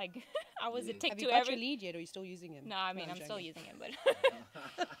I was like, I was a tick Have to you got every your lead yet, or are you still using him? No, I mean, I'm I'm still joking. using it, but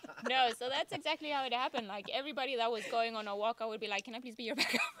no, so that's exactly how it happened. Like, everybody that was going on a walk, I would be like, can I please be your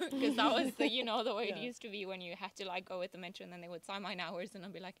backup? Because that was the, the way it used to be when you had to, like, go with the mentor, and then they would sign my hours, and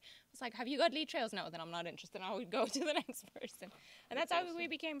I'd be like, it's like, have you got lead trails? No, then I'm not interested. I would go to the next person. And that's how we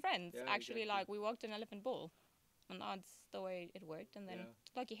became friends. Yeah, Actually, exactly. like, we walked an elephant bull, and that's the way it worked. And then,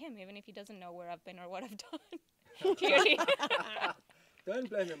 lucky him, even if he doesn't know where I've been or what I've done, clearly. Don't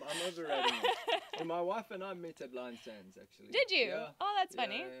blame him. I'm overrating him. And my wife and I met at Lion Sands, actually. Did you? Yeah. Oh, that's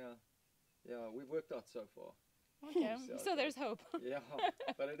funny. Yeah, we've worked out so far. Okay, so there's hope. Yeah,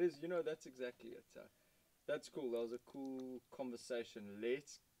 but it is, that's exactly it. That's cool. That was a cool conversation.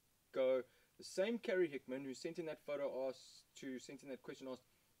 Let's go. The same Carrie Hickman who sent in that sent in that question asked,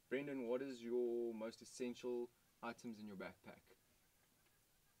 Brenden, what is your most essential items in your backpack?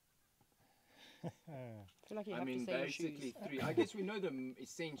 I feel like you have to say basically shoes. 3. I guess we know the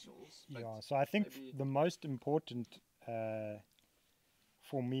essentials. But So I think maybe the most important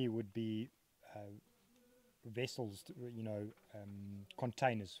for me would be vessels,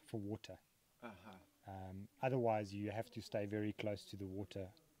 containers for water. Otherwise, you have to stay very close to the water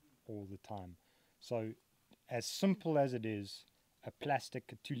all the time. So, as simple as it is, a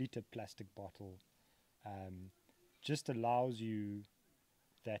 2-liter plastic bottle just allows you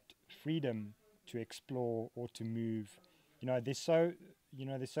that freedom to explore or to move. There's so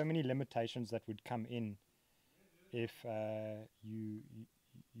many limitations that would come in if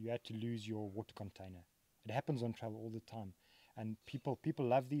you had to lose your water container. It happens on travel all the time. And people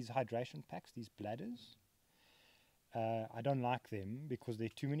love these hydration packs, these bladders. I don't like them because there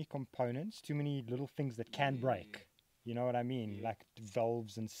are too many components, too many little things that can break. You know what I mean? Yeah. Like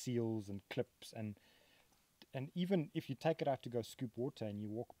valves and seals and clips, and even if you take it out to go scoop water and you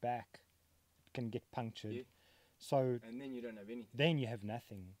walk back, it can get punctured. Yeah. So And then you don't have anything. then you have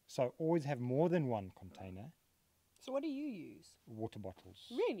nothing. So always have more than one container. So what do you use? Water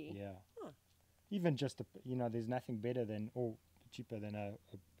bottles. Really? Yeah. Huh. Even just there's nothing better than or cheaper than a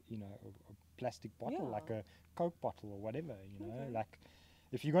plastic bottle, like Yeah. a Coke bottle or whatever. Okay. Like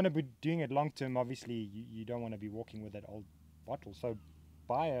if you're going to be doing it long term, obviously you don't want to be walking with that old bottle. So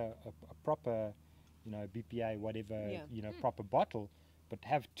buy a proper, BPA whatever, Yeah. proper bottle, but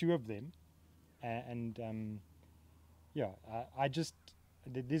have two of them, and I just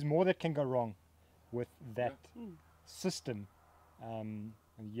there's more that can go wrong with that system. And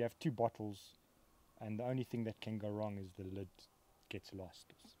you have two bottles, and the only thing that can go wrong is the lid gets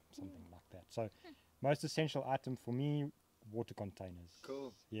lost or something like that. So most essential item for me, water containers.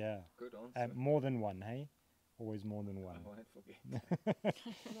 Cool. Yeah. Good answer. More than one, hey? Always more than one. I won't forget.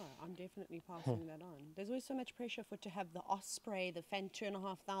 No, I'm definitely passing that on. There's always so much pressure to have the Osprey, the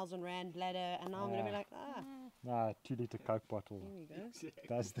 £2,500 rand bladder, and now I'm going to be like, Nah, 2-liter Coke bottle here we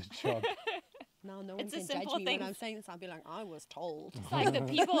go. does the job. Now no one It's a can judge simple me thing. when I'm saying this. I'll be like, I was told. It's like the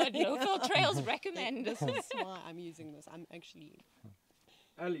people at Lowveld Trails recommend. This is why I'm using this. I'm actually...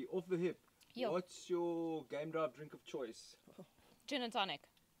 Ali, off the hip. Yo. What's your game drive drink of choice? Gin and tonic.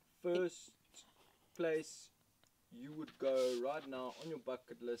 First place you would go right now on your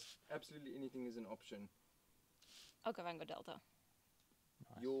bucket list. Absolutely anything is an option. Okavango Delta.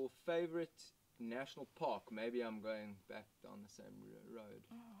 Nice. Your favorite national park? Maybe I'm going back down the same road.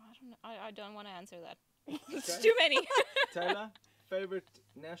 Oh, I don't know. I don't want to answer that. It's Okay. too many. Taylor, favorite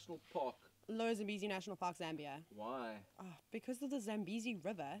national park? Lower Zambezi National Park, Zambia. Why? Because of the Zambezi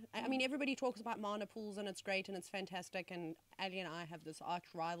River. I mean, everybody talks about Mana pools and it's great and it's fantastic. And Ali and I have this arch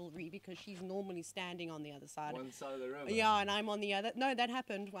rivalry because she's normally standing on the other side. One side of the river. Yeah, and I'm on the other. No, that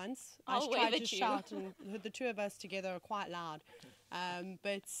happened once. I'll I wave tried at to you. shout, and the two of us together are quite loud.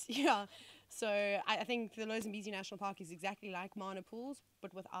 But yeah, so I think the Lower Zambezi National Park is exactly like Mana pools,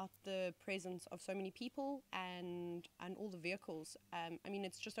 but without the presence of so many people and all the vehicles. I mean,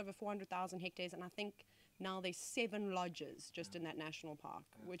 it's just over 400,000 hectares, and I think now there's 7 lodges just in that national park,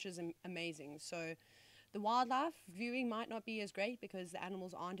 which is amazing. So the wildlife viewing might not be as great because the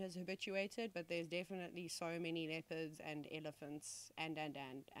animals aren't as habituated, but there's definitely so many leopards and elephants and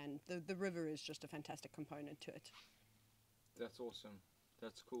the river is just a fantastic component to it. That's awesome.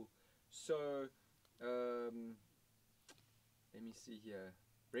 That's cool. So, let me see here.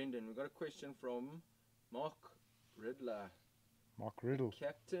 Brenden, we've got a question from Mark Riddler, Mark Riddle.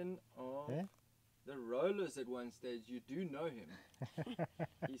 captain of Yeah? the Rollers at one stage. You do know him.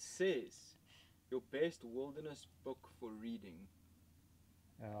 He says, your best wilderness book for reading.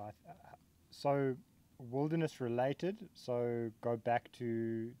 So wilderness related, so go back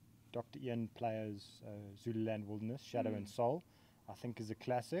to Dr. Ian Player's Zululand Wilderness, Shadow and Soul, I think is a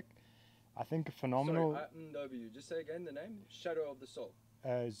classic. I think a phenomenal Sorry, I know you. Just say again the name. Shadow of the Soul.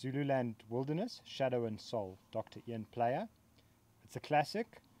 Zululand Wilderness, Shadow and Soul, Dr. Ian Player. It's a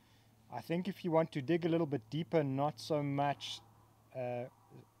classic. I think if you want to dig a little bit deeper, not so much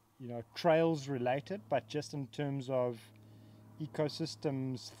trails related, but just in terms of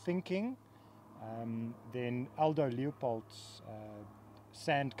ecosystems thinking, then Aldo Leopold's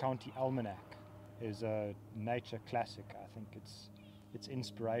Sand County Almanac is a nature classic. I think it's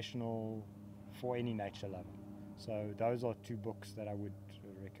inspirational for any nature lover. So those are 2 books that I would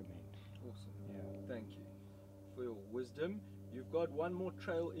recommend. Awesome. Yeah. Thank you for your wisdom. You've got one more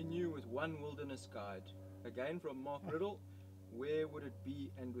trail in you with one wilderness guide. Again from Mark Riddle. Where would it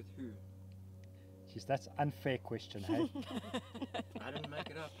be and with who? Jeez, that's unfair question, hey? I didn't make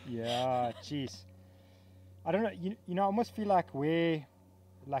it up. Yeah, jeez. I don't know. I almost feel like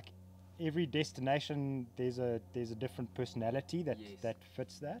every destination there's a different personality that Yes. that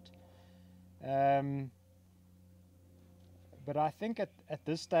fits that. But I think at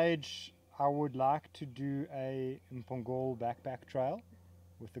this stage I would like to do a Mpongol backpack trail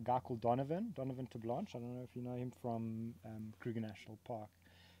with a guy called Donovan Tablanche. I don't know if you know him from Kruger National Park.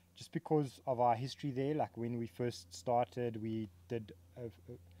 Just because of our history there, like when we first started, we did a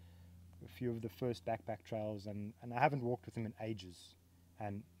few of the first backpack trails, and I haven't walked with him in ages,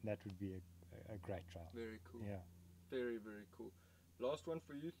 and that would be a great trail. Very cool. Yeah. Very, very cool. Last one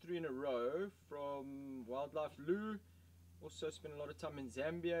for you, 3 in a row from Wildlife Lou. Also spent a lot of time in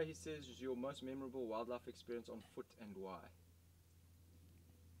Zambia. He says, is your most memorable wildlife experience on foot and why?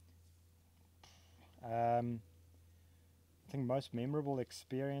 I think most memorable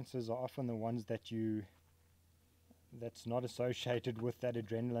experiences are often the ones that's not associated with that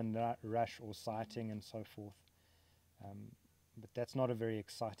adrenaline rush or sighting and so forth. But that's not a very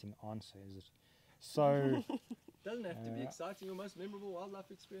exciting answer, is it? So Doesn't have to be exciting. Your most memorable wildlife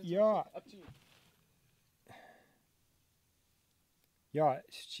experience? yeah. Up to you. Yeah,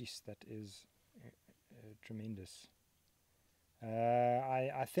 jeez, that is tremendous.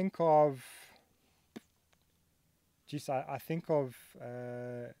 I think of, I think of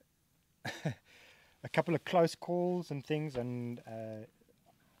a couple of close calls and things, and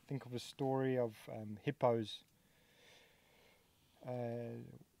think of a story of hippos.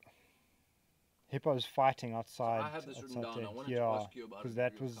 Hippos fighting outside. I have this written down. there. I wanted to ask you about because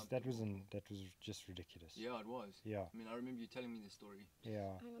it. that was just ridiculous. Yeah, it was. Yeah. I mean, I remember you telling me the story.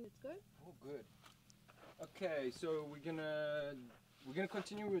 Yeah. Hang on, let's go. Oh, good. Okay, so we're gonna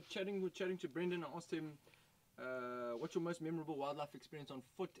continue. We're chatting to Brenden. I asked him, what's your most memorable wildlife experience on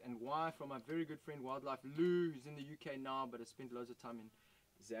foot and why? From my very good friend Wildlife Lou, who's in the UK now, but has spent loads of time in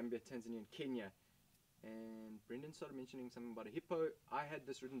Zambia, Tanzania, and Kenya. And Brenden started mentioning something about a hippo. I had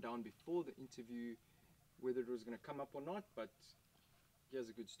this written down before the interview, whether it was going to come up or not, but here's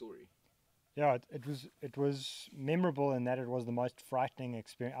a good story. Yeah, it was memorable in that it was the most frightening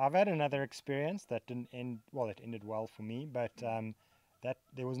experience. I've had another experience that didn't end well. It ended well for me, but that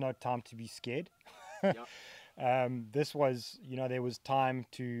there was no time to be scared. Yeah. This was, there was time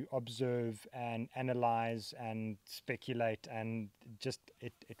to observe and analyze and speculate, and just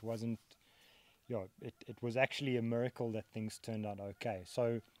it wasn't. It was actually a miracle that things turned out okay.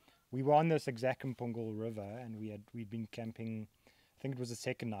 So we were on this Exacampungal River, and we'd been camping. I think it was the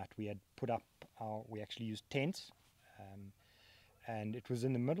second night. We had put up we actually used tents, and it was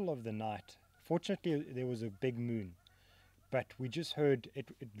in the middle of the night. Fortunately, there was a big moon, but we just heard it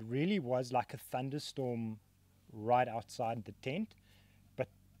really was like a thunderstorm right outside the tent, but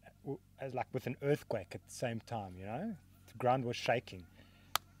as like with an earthquake at the same time. The ground was shaking.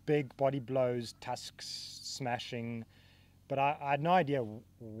 Big body blows, tusks smashing, but I had no idea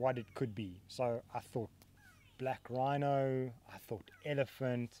what it could be. So I thought black rhino, I thought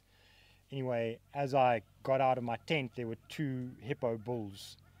elephant. Anyway, as I got out of my tent, there were 2 hippo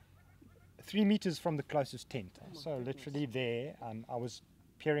bulls 3 meters from the closest tent. So literally there, I was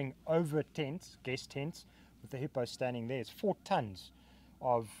peering over tents, guest tents, with the hippo standing there. It's 4 tons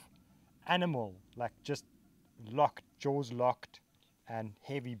of animal, like just locked, jaws locked, and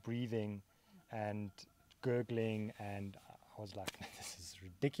heavy breathing and gurgling, and I was like, this is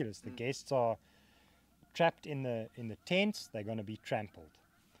ridiculous. The guests are trapped in the tents. They're going to be trampled.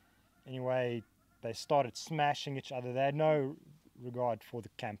 Anyway, they started smashing each other. They had no regard for the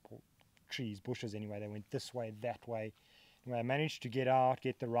camp or trees, bushes. Anyway, they went this way, that way. Anyway, I managed to get out,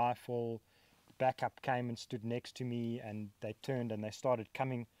 get the rifle. The backup came and stood next to me, and they turned and they started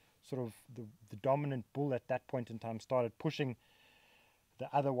coming. Sort of the dominant bull at that point in time started pushing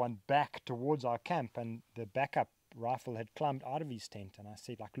the other one back towards our camp, and the backup rifle had climbed out of his tent. And I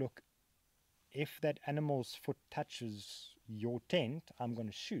said, look, if that animal's foot touches your tent, I'm going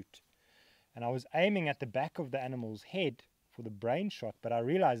to shoot. And I was aiming at the back of the animal's head for the brain shot, but I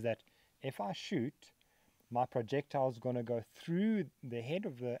realized that if I shoot, my projectile is going to go through the head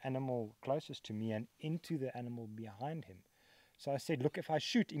of the animal closest to me and into the animal behind him. So I said, look, if I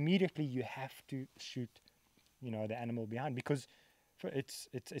shoot immediately, you have to shoot, the animal behind, because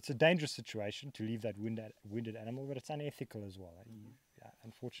it's a dangerous situation to leave that wounded animal, but it's unethical as well.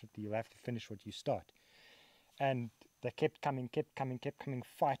 Unfortunately, you'll have to finish what you start. And they kept coming,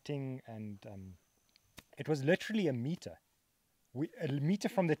 fighting, and it was literally a meter. A meter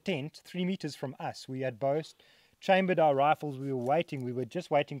from the tent, 3 meters from us. We had both chambered our rifles. We were waiting. We were just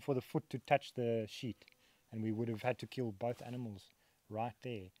waiting for the foot to touch the sheet, and we would have had to kill both animals right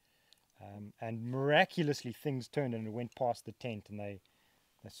there. And miraculously, things turned and it went past the tent, and they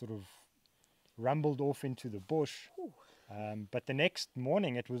sort of rumbled off into the bush. But the next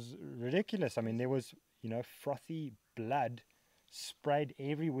morning, it was ridiculous. I mean, there was, frothy blood sprayed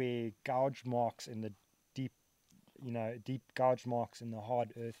everywhere, gouge marks in the deep gouge marks in the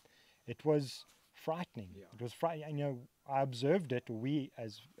hard earth. It was frightening. Yeah. It was frightening. I observed it, or we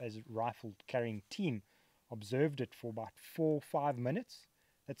as a rifle carrying team observed it for about 4 or 5 minutes.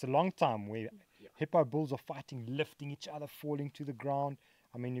 That's a long time where hippo bulls are fighting, lifting each other, falling to the ground.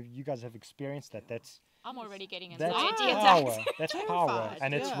 I mean, if you guys have experienced that, I'm already getting that's anxiety power. attacks. That's power, Terrified,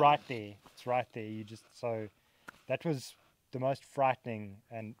 and it's yeah. right there. It's right there. So that was the most frightening,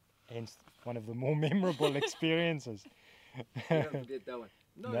 and hence one of the more memorable experiences. Don't forget that one.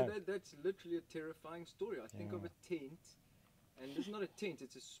 No, No. That's literally a terrifying story. I think of a tent, and it's not a tent,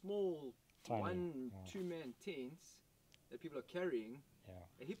 it's a small Tiny, one yeah. two-man tents that people are carrying. Yeah.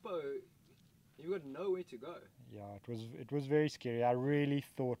 A hippo, you've got nowhere to go. Yeah, it was very scary. I really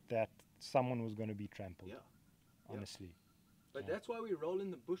thought that someone was going to be trampled. Yeah. Honestly. But Yeah. that's why we roll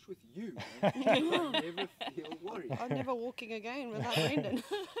in the bush with you, man. I never feel worried. I'm never walking again without Brenden.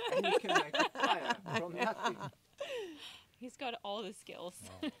 And you can make a fire from nothing. He's got all the skills.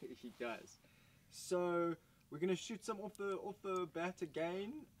 He does. So we're gonna shoot some off the bat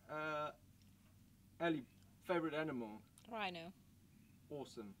again. Ali, favorite animal? Rhino.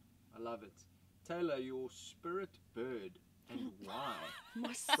 Awesome. I love it. Taylor, your spirit bird and why?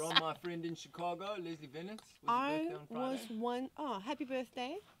 From my friend in Chicago, Leslie Venice. I Was birthday on was Friday? one. Oh, happy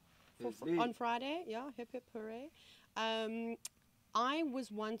birthday Leslie. on Friday. Yeah, hip hip hooray. I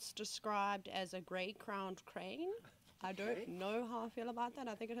was once described as a grey-crowned crane. I don't Okay. know how I feel about that.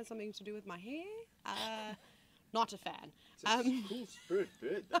 I think it has something to do with my hair. Not a fan. It's a cool spirit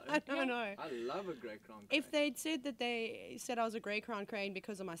bird though. I don't know. I love a grey crown. If they'd said that they said I was a grey-crowned crane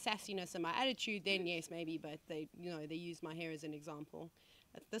because of my sassiness and my attitude, then yes, maybe. But they used my hair as an example.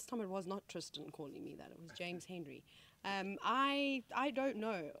 At this time, it was not Tristan calling me that. It was James Henry. I don't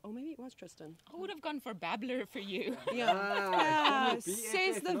know. Or maybe it was Tristan. I would have gone for babbler for you. Yeah. BFF,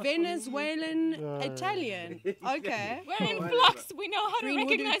 Says the not for me. Venezuelan Italian. Okay. We're in Whatever. flux. We know how to Green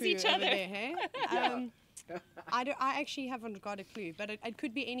recognize Wuduku each over other. there, hey? I actually haven't got a clue, but it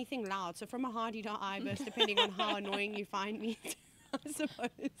could be anything loud. So from a hardy to ibis, depending on how annoying you find me, I suppose.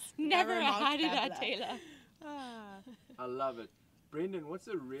 Never Narrow-mouthed had it at babbler. Taylor. Ah. I love it. Brenden, what's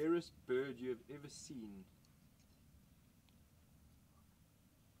the rarest bird you have ever seen?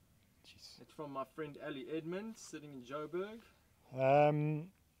 Jeez. It's from my friend Ali Edmond, sitting in Joburg.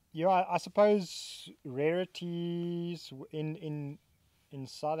 Yeah, I suppose rarities in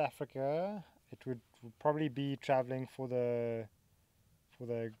South Africa, it would probably be traveling for the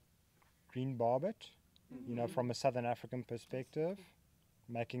green barbet. You know, from a Southern African perspective,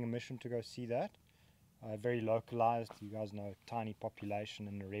 making a mission to go see that. Very localized, you guys know, tiny population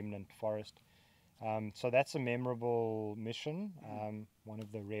in a remnant forest. So that's a memorable mission. One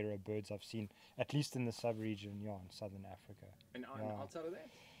of the rarer birds I've seen, at least in the sub-region, yeah, in Southern Africa. And Yeah. outside of that?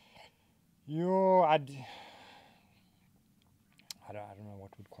 Yo, I don't know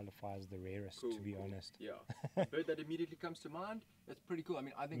what would qualify as the rarest, Cool, to be cool. honest. Yeah. A bird that immediately comes to mind, that's pretty cool. I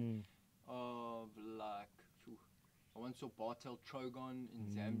mean, I think Mm. of like, phew, I once saw Bartel Trogon in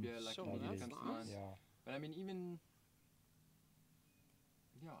Zambia, like Sure, immediately that's comes to mind. nice. Yeah. But I mean, even,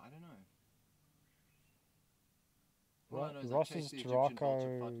 yeah, I don't know. All I know is I Ross's chased the Egyptian vulture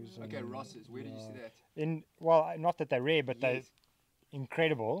Turacos python. Okay, and- Ross's. Where did you see yeah. that? Well, not that they're rare, but Yes. they're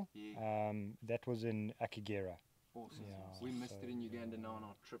incredible. Yeah. That was in Akigera. Awesome. Yeah, We missed so, it in Uganda now on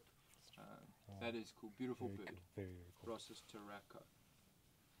our trip. That is cool. Beautiful Very bird. cool. Very, very cool. Ross's Turaco.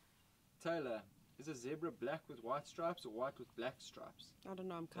 Taylor, is a zebra black with white stripes or white with black stripes? I don't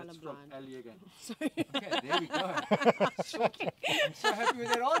know, I'm That's from colorblind. Ali again. Sorry. Okay, there we go. Short. I'm so happy with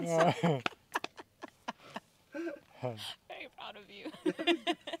that answer. Very proud of you.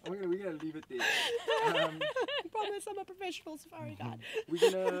 We're gonna leave it there. Promise I'm a professional safari guide.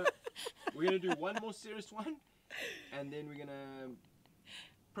 We're gonna do one more serious one, and then we're gonna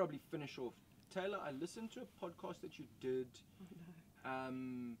probably finish off. Taylor, I listened to a podcast that you did,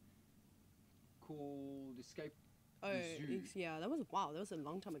 called Escape Oh, the Zoo. yeah, that was a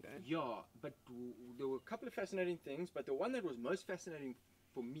long time ago. Yeah, but there were a couple of fascinating things, but the one that was most fascinating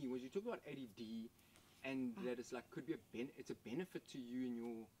for me was you talk about ADD, and that it's like could be it's a benefit to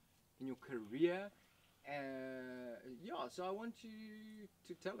you in your career. Yeah, so I want you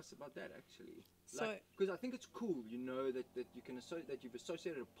to tell us about that actually. So- Because I think it's cool, you know, that you can that you've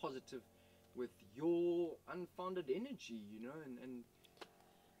associated a positive with your unfounded energy, you know, and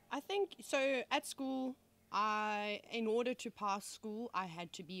I think so. At school, in order to pass school, I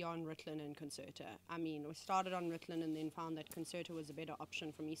had to be on Ritalin and Concerta. I mean, we started on Ritalin and then found that Concerta was a better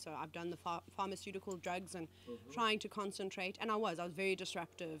option for me. So I've done the pharmaceutical drugs and trying to concentrate. And I was very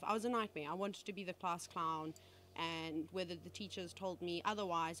disruptive. I was a nightmare. I wanted to be the class clown. And whether the teachers told me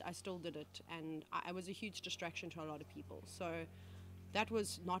otherwise, I still did it. And I was a huge distraction to a lot of people. So that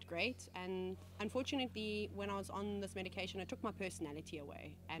was not great, and unfortunately when I was on this medication it took my personality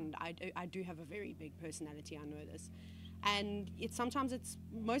away, and I do have a very big personality, I know this, and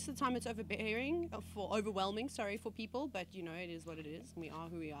most of the time it's overwhelming for people, but you know, it is what it is, we are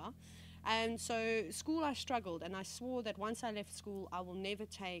who we are. And so school, I struggled, and I swore that once I left school I will never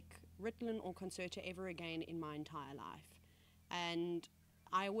take Ritalin or Concerta ever again in my entire life. And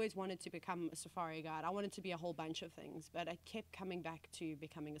I always wanted to become a safari guide. I wanted to be a whole bunch of things, but I kept coming back to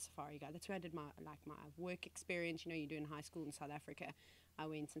becoming a safari guide. That's where I did my work experience. You know, you do in high school in South Africa. I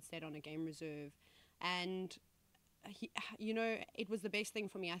went and stayed on a game reserve. And, it was the best thing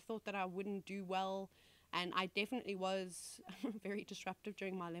for me. I thought that I wouldn't do well. And I definitely was very disruptive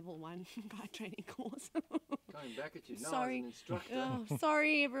during my level 1 guide training course. Going back at you now Sorry. as an instructor. Oh,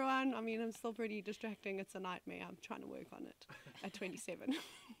 sorry, everyone. I mean, I'm still pretty distracting. It's a nightmare. I'm trying to work on it at 27.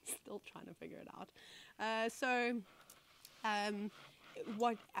 Still trying to figure it out.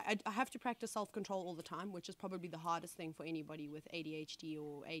 What I have to practice self-control all the time, which is probably the hardest thing for anybody with ADHD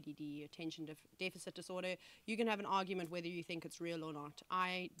or ADD, attention deficit disorder. You can have an argument whether you think it's real or not.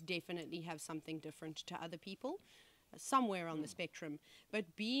 I definitely have something different to other people, somewhere on the spectrum.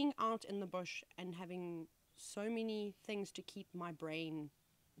 But being out in the bush and having so many things to keep my brain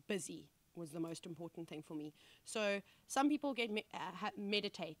busy was the most important thing for me. So some people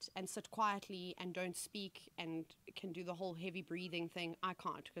meditate and sit quietly and don't speak and can do the whole heavy breathing thing. I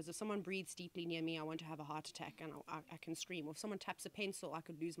can't, because if someone breathes deeply near me, I want to have a heart attack and I can scream. Or if someone taps a pencil, I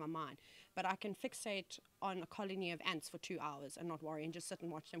could lose my mind. But I can fixate on a colony of ants for 2 hours and not worry and just sit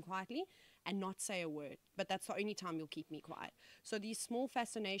and watch them quietly and not say a word. But that's the only time you'll keep me quiet. So these small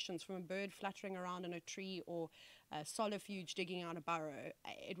fascinations, from a bird fluttering around in a tree or a solifuge digging out a burrow,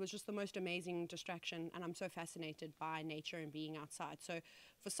 it was just the most amazing distraction, and I'm so fascinated by nature and being outside. So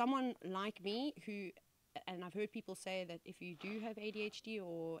for someone like me who, and I've heard people say that if you do have ADHD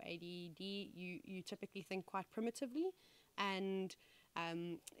or ADD, you typically think quite primitively, and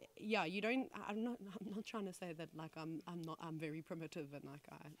I'm not trying to say that like I'm very primitive and like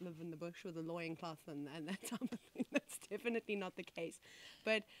I live in the bush with a loincloth and that type of thing. That's definitely not the case.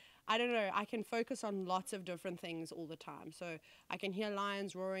 But I don't know, I can focus on lots of different things all the time. So I can hear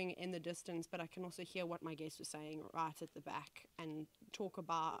lions roaring in the distance, but I can also hear what my guest was saying right at the back and talk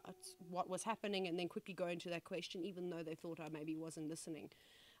about what was happening and then quickly go into that question, even though they thought I maybe wasn't listening.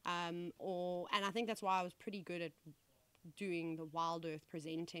 And I think that's why I was pretty good at doing the wild earth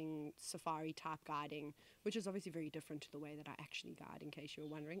presenting safari type guiding, which is obviously very different to the way that I actually guide, in case you were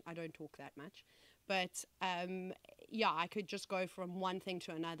wondering. I don't talk that much, but I could just go from one thing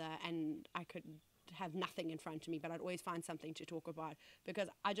to another and I could have nothing in front of me, but I'd always find something to talk about, because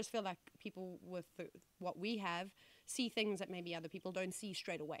I just feel like people with what we have see things that maybe other people don't see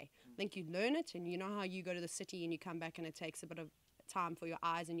straight away. I think you learn it, and you know how you go to the city and you come back and it takes a bit of time for your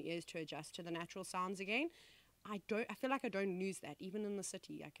eyes and your ears to adjust to the natural sounds again. I feel like I don't lose that. Even in the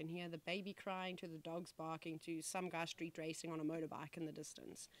city, I can hear the baby crying to the dogs barking to some guy street racing on a motorbike in the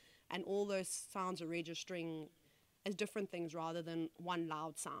distance. And all those sounds are registering as different things rather than one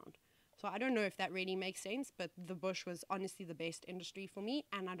loud sound. So I don't know if that really makes sense, but the bush was honestly the best industry for me,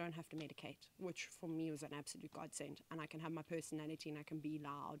 and I don't have to medicate, which for me was an absolute godsend. And I can have my personality and I can be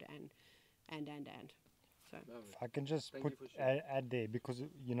loud and. So if I can just add there, because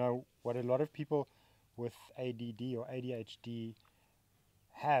you know what a lot of people with ADD or ADHD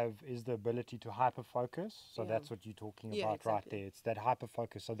have is the ability to hyperfocus. So that's what you're talking about, exactly. Right there. It's that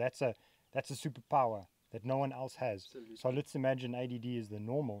hyperfocus. So that's a superpower that no one else has. Absolutely. So let's imagine ADD is the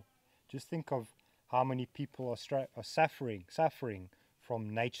normal. Just think of how many people are suffering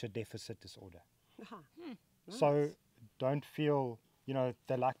from nature deficit disorder. Nice. So don't feel,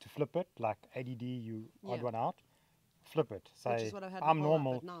 they like to flip it, like ADD, you odd one out. Flip it. Say, I'm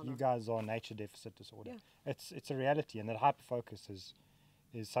normal, you guys are nature deficit disorder. Yeah. It's a reality, and that hyperfocus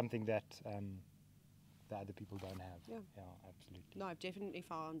is something that the other people don't have. Yeah, absolutely. No, I've definitely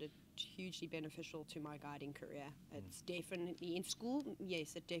found it hugely beneficial to my guiding career. It's definitely, in school,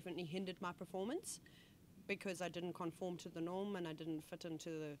 yes, it definitely hindered my performance because I didn't conform to the norm and I didn't fit into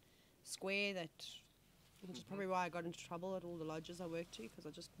the square, which is probably why I got into trouble at all the lodges I worked to, because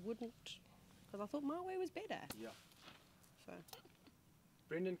I just wouldn't, because I thought my way was better. Yeah. So,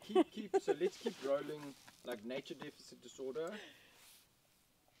 Brenden, so let's keep rolling. Like nature deficit disorder,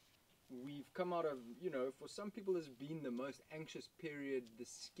 we've come out of, for some people it's been the most anxious period, the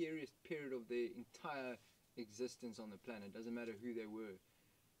scariest period of their entire existence on the planet. Doesn't matter who they were.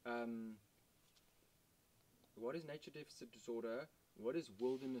 What is nature deficit disorder? What is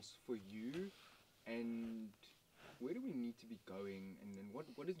wilderness for you? And where do we need to be going? And then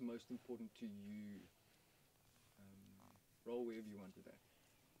what is most important to you? Roll wherever you want with that.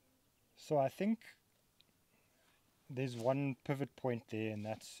 So I think there's one pivot point there, and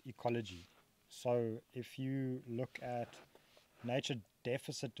that's ecology. So if you look at nature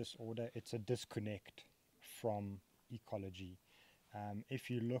deficit disorder, it's a disconnect from ecology.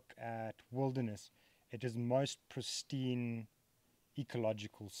 If you look at wilderness, it is most pristine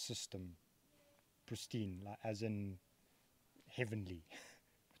ecological system. Pristine, like, as in heavenly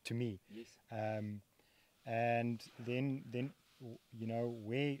to me. Yes. And then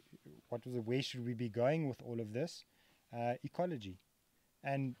where should we be going with all of this? Ecology.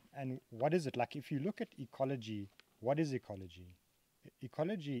 And what is it? Like, if you look at ecology, what is ecology?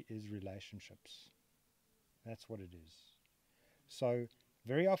 Ecology is relationships. That's what it is. So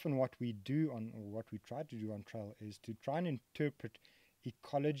very often what we do or what we try to do on trail is to try and interpret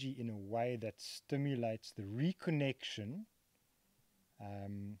ecology in a way that stimulates the reconnection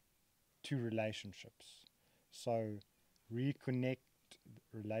to relationships. So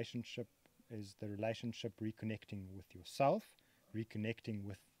relationship is the relationship reconnecting with yourself, reconnecting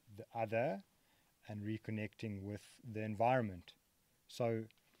with the other, and reconnecting with the environment. So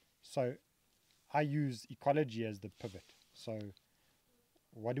I use ecology as the pivot. So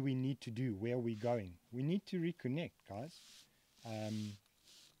what do we need to do? Where are we going? We need to reconnect, guys.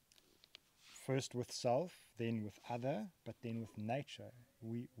 First with self, then with other, but then with nature.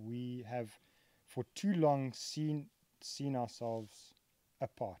 We have for too long seen ourselves a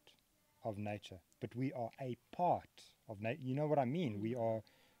part of nature, but we are a part of nature. You know what I mean? We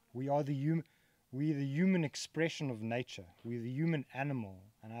are the human expression of nature. We're the human animal,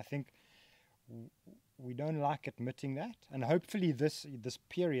 and I think we don't like admitting that. And hopefully, this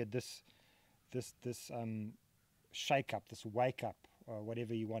period, this shake up, this wake up, or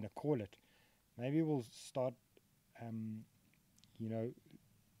whatever you want to call it, maybe we'll start,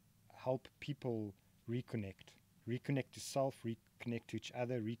 help people reconnect to self, reconnect to each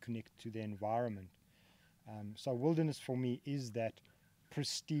other, reconnect to the environment. So wilderness for me is that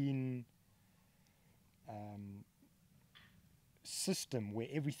pristine system where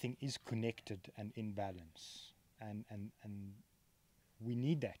everything is connected and in balance, and we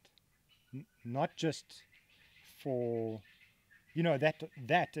need that, not just for,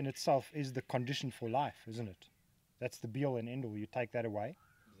 that in itself is the condition for life, isn't it? That's the be all and end all. You take that away,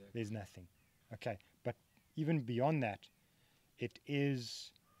 exactly. There's nothing. Okay, but even beyond that,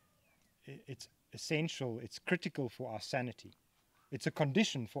 it's essential, it's critical for our sanity. It's a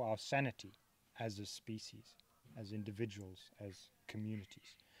condition for our sanity as a species, as individuals, as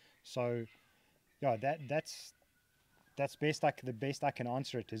communities. So, yeah, that's the best I can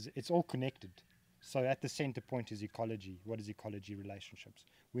answer it. Is it's all connected. So at the center point is ecology. What is ecology? Relationships.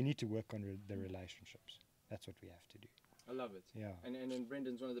 We need to work on the relationships. That's what we have to do. I love it. Yeah. And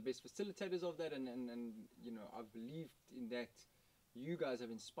Brendan's one of the best facilitators of that, and I've believed in that. You guys have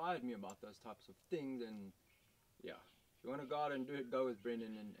inspired me about those types of things, and yeah, if you want to go out and do it, go with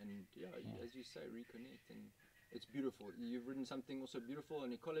Brendan, and as you say, reconnect, and it's beautiful. You've written something also beautiful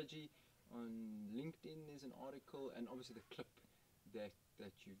on ecology on LinkedIn. There's an article, and obviously the clip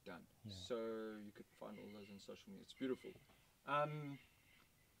that you've done. Yeah. So you could find all those on social media. It's beautiful.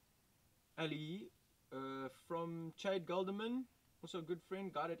 Ali from Chade Golderman, also a good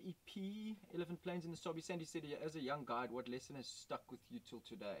friend, guide at EP, Elephant Plains in the Sobi Sandy City. As a young guide, what lesson has stuck with you till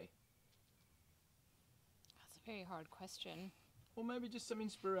today? That's a very hard question. Or maybe just some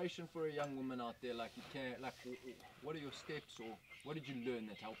inspiration for a young woman out there, what are your steps, or what did you learn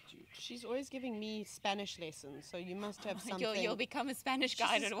that helped you? She's always giving me Spanish lessons, so you must have something. You'll become a Spanish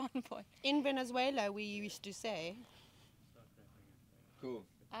guide at one point. In Venezuela, we used to say. Cool.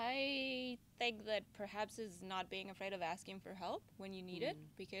 I think that perhaps is not being afraid of asking for help when you need it,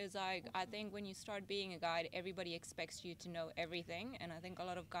 because I think when you start being a guide, everybody expects you to know everything, and I think a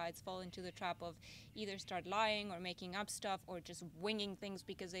lot of guides fall into the trap of either start lying or making up stuff or just winging things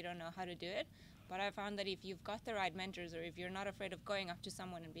because they don't know how to do it. But I found that if you've got the right mentors, or if you're not afraid of going up to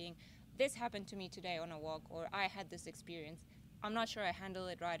someone and being, this happened to me today on a walk, or I had this experience, I'm not sure I handled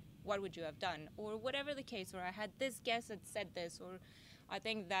it right, what would you have done? Or whatever the case, or I had this guest that said this, or I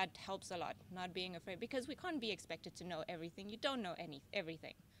think that helps a lot, not being afraid, because we can't be expected to know everything. You don't know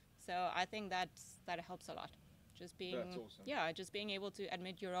everything. So I think that helps a lot. Just being, that's awesome. Yeah, just being able to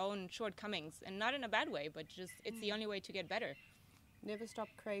admit your own shortcomings, and not in a bad way, but just it's the only way to get better. Never stop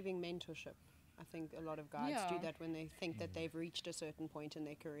craving mentorship. I think a lot of guides do that when they think that they've reached a certain point in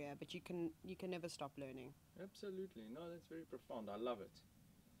their career, but you can never stop learning. Absolutely. No, that's very profound. I love it.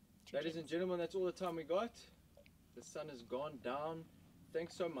 Ladies and gentlemen, that's all the time we got. The sun has gone down.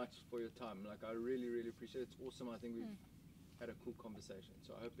 Thanks so much for your time. I really, really appreciate it. It's awesome. I think we've had a cool conversation.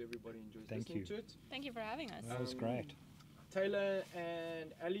 So I hope everybody enjoys listening to it. Thank you for having us. That was great. Tayla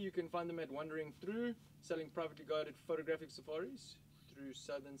and Ali, you can find them at Wandering Thru, selling privately guided photographic safaris through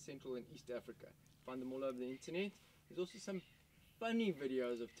southern, central and east Africa. Find them all over the internet. There's also some funny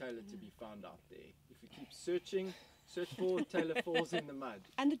videos of Tayla to be found out there. If you keep searching, search for Tayla Falls in the Mud.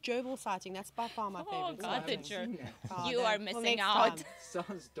 And the gerbil sighting, that's by far my favorite. Oh God, the gerbil. Oh, you are missing out.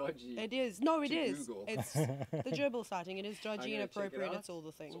 Sounds dodgy. It is. No, it is. Google. It's the gerbil sighting. It is dodgy, inappropriate. It's all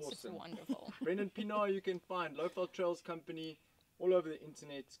the things. It's awesome. It's wonderful. Brenden Pienaar, you can find Lowveld Trails Company all over the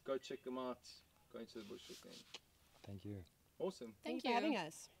internet. Go check them out. Go into the bush with them. Thank you. Awesome. Thank for you. having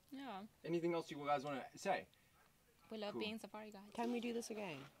us. Yeah, Anything else you guys want to say? we love Cool. being safari guides. Can we do this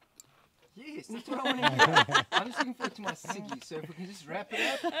again? Yes, that's what I want to hear. I'm just looking forward to my Siggy, so if we can just wrap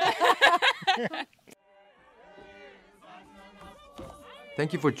it up.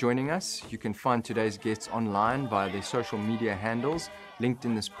 Thank you for joining us. You can find today's guests online via their social media handles linked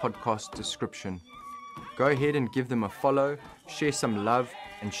in this podcast description. Go ahead and give them a follow, share some love,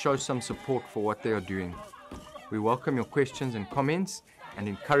 and show some support for what they are doing. We welcome your questions and comments and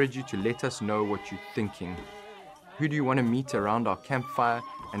encourage you to let us know what you're thinking. Who do you want to meet around our campfire,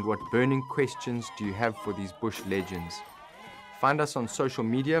 and what burning questions do you have for these bush legends? Find us on social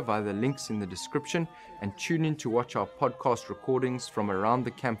media via the links in the description, and tune in to watch our podcast recordings from around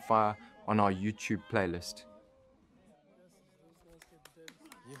the campfire on our YouTube playlist.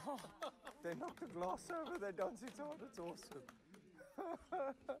 Yeah, they knock a glass over, they dance it hard, it's awesome.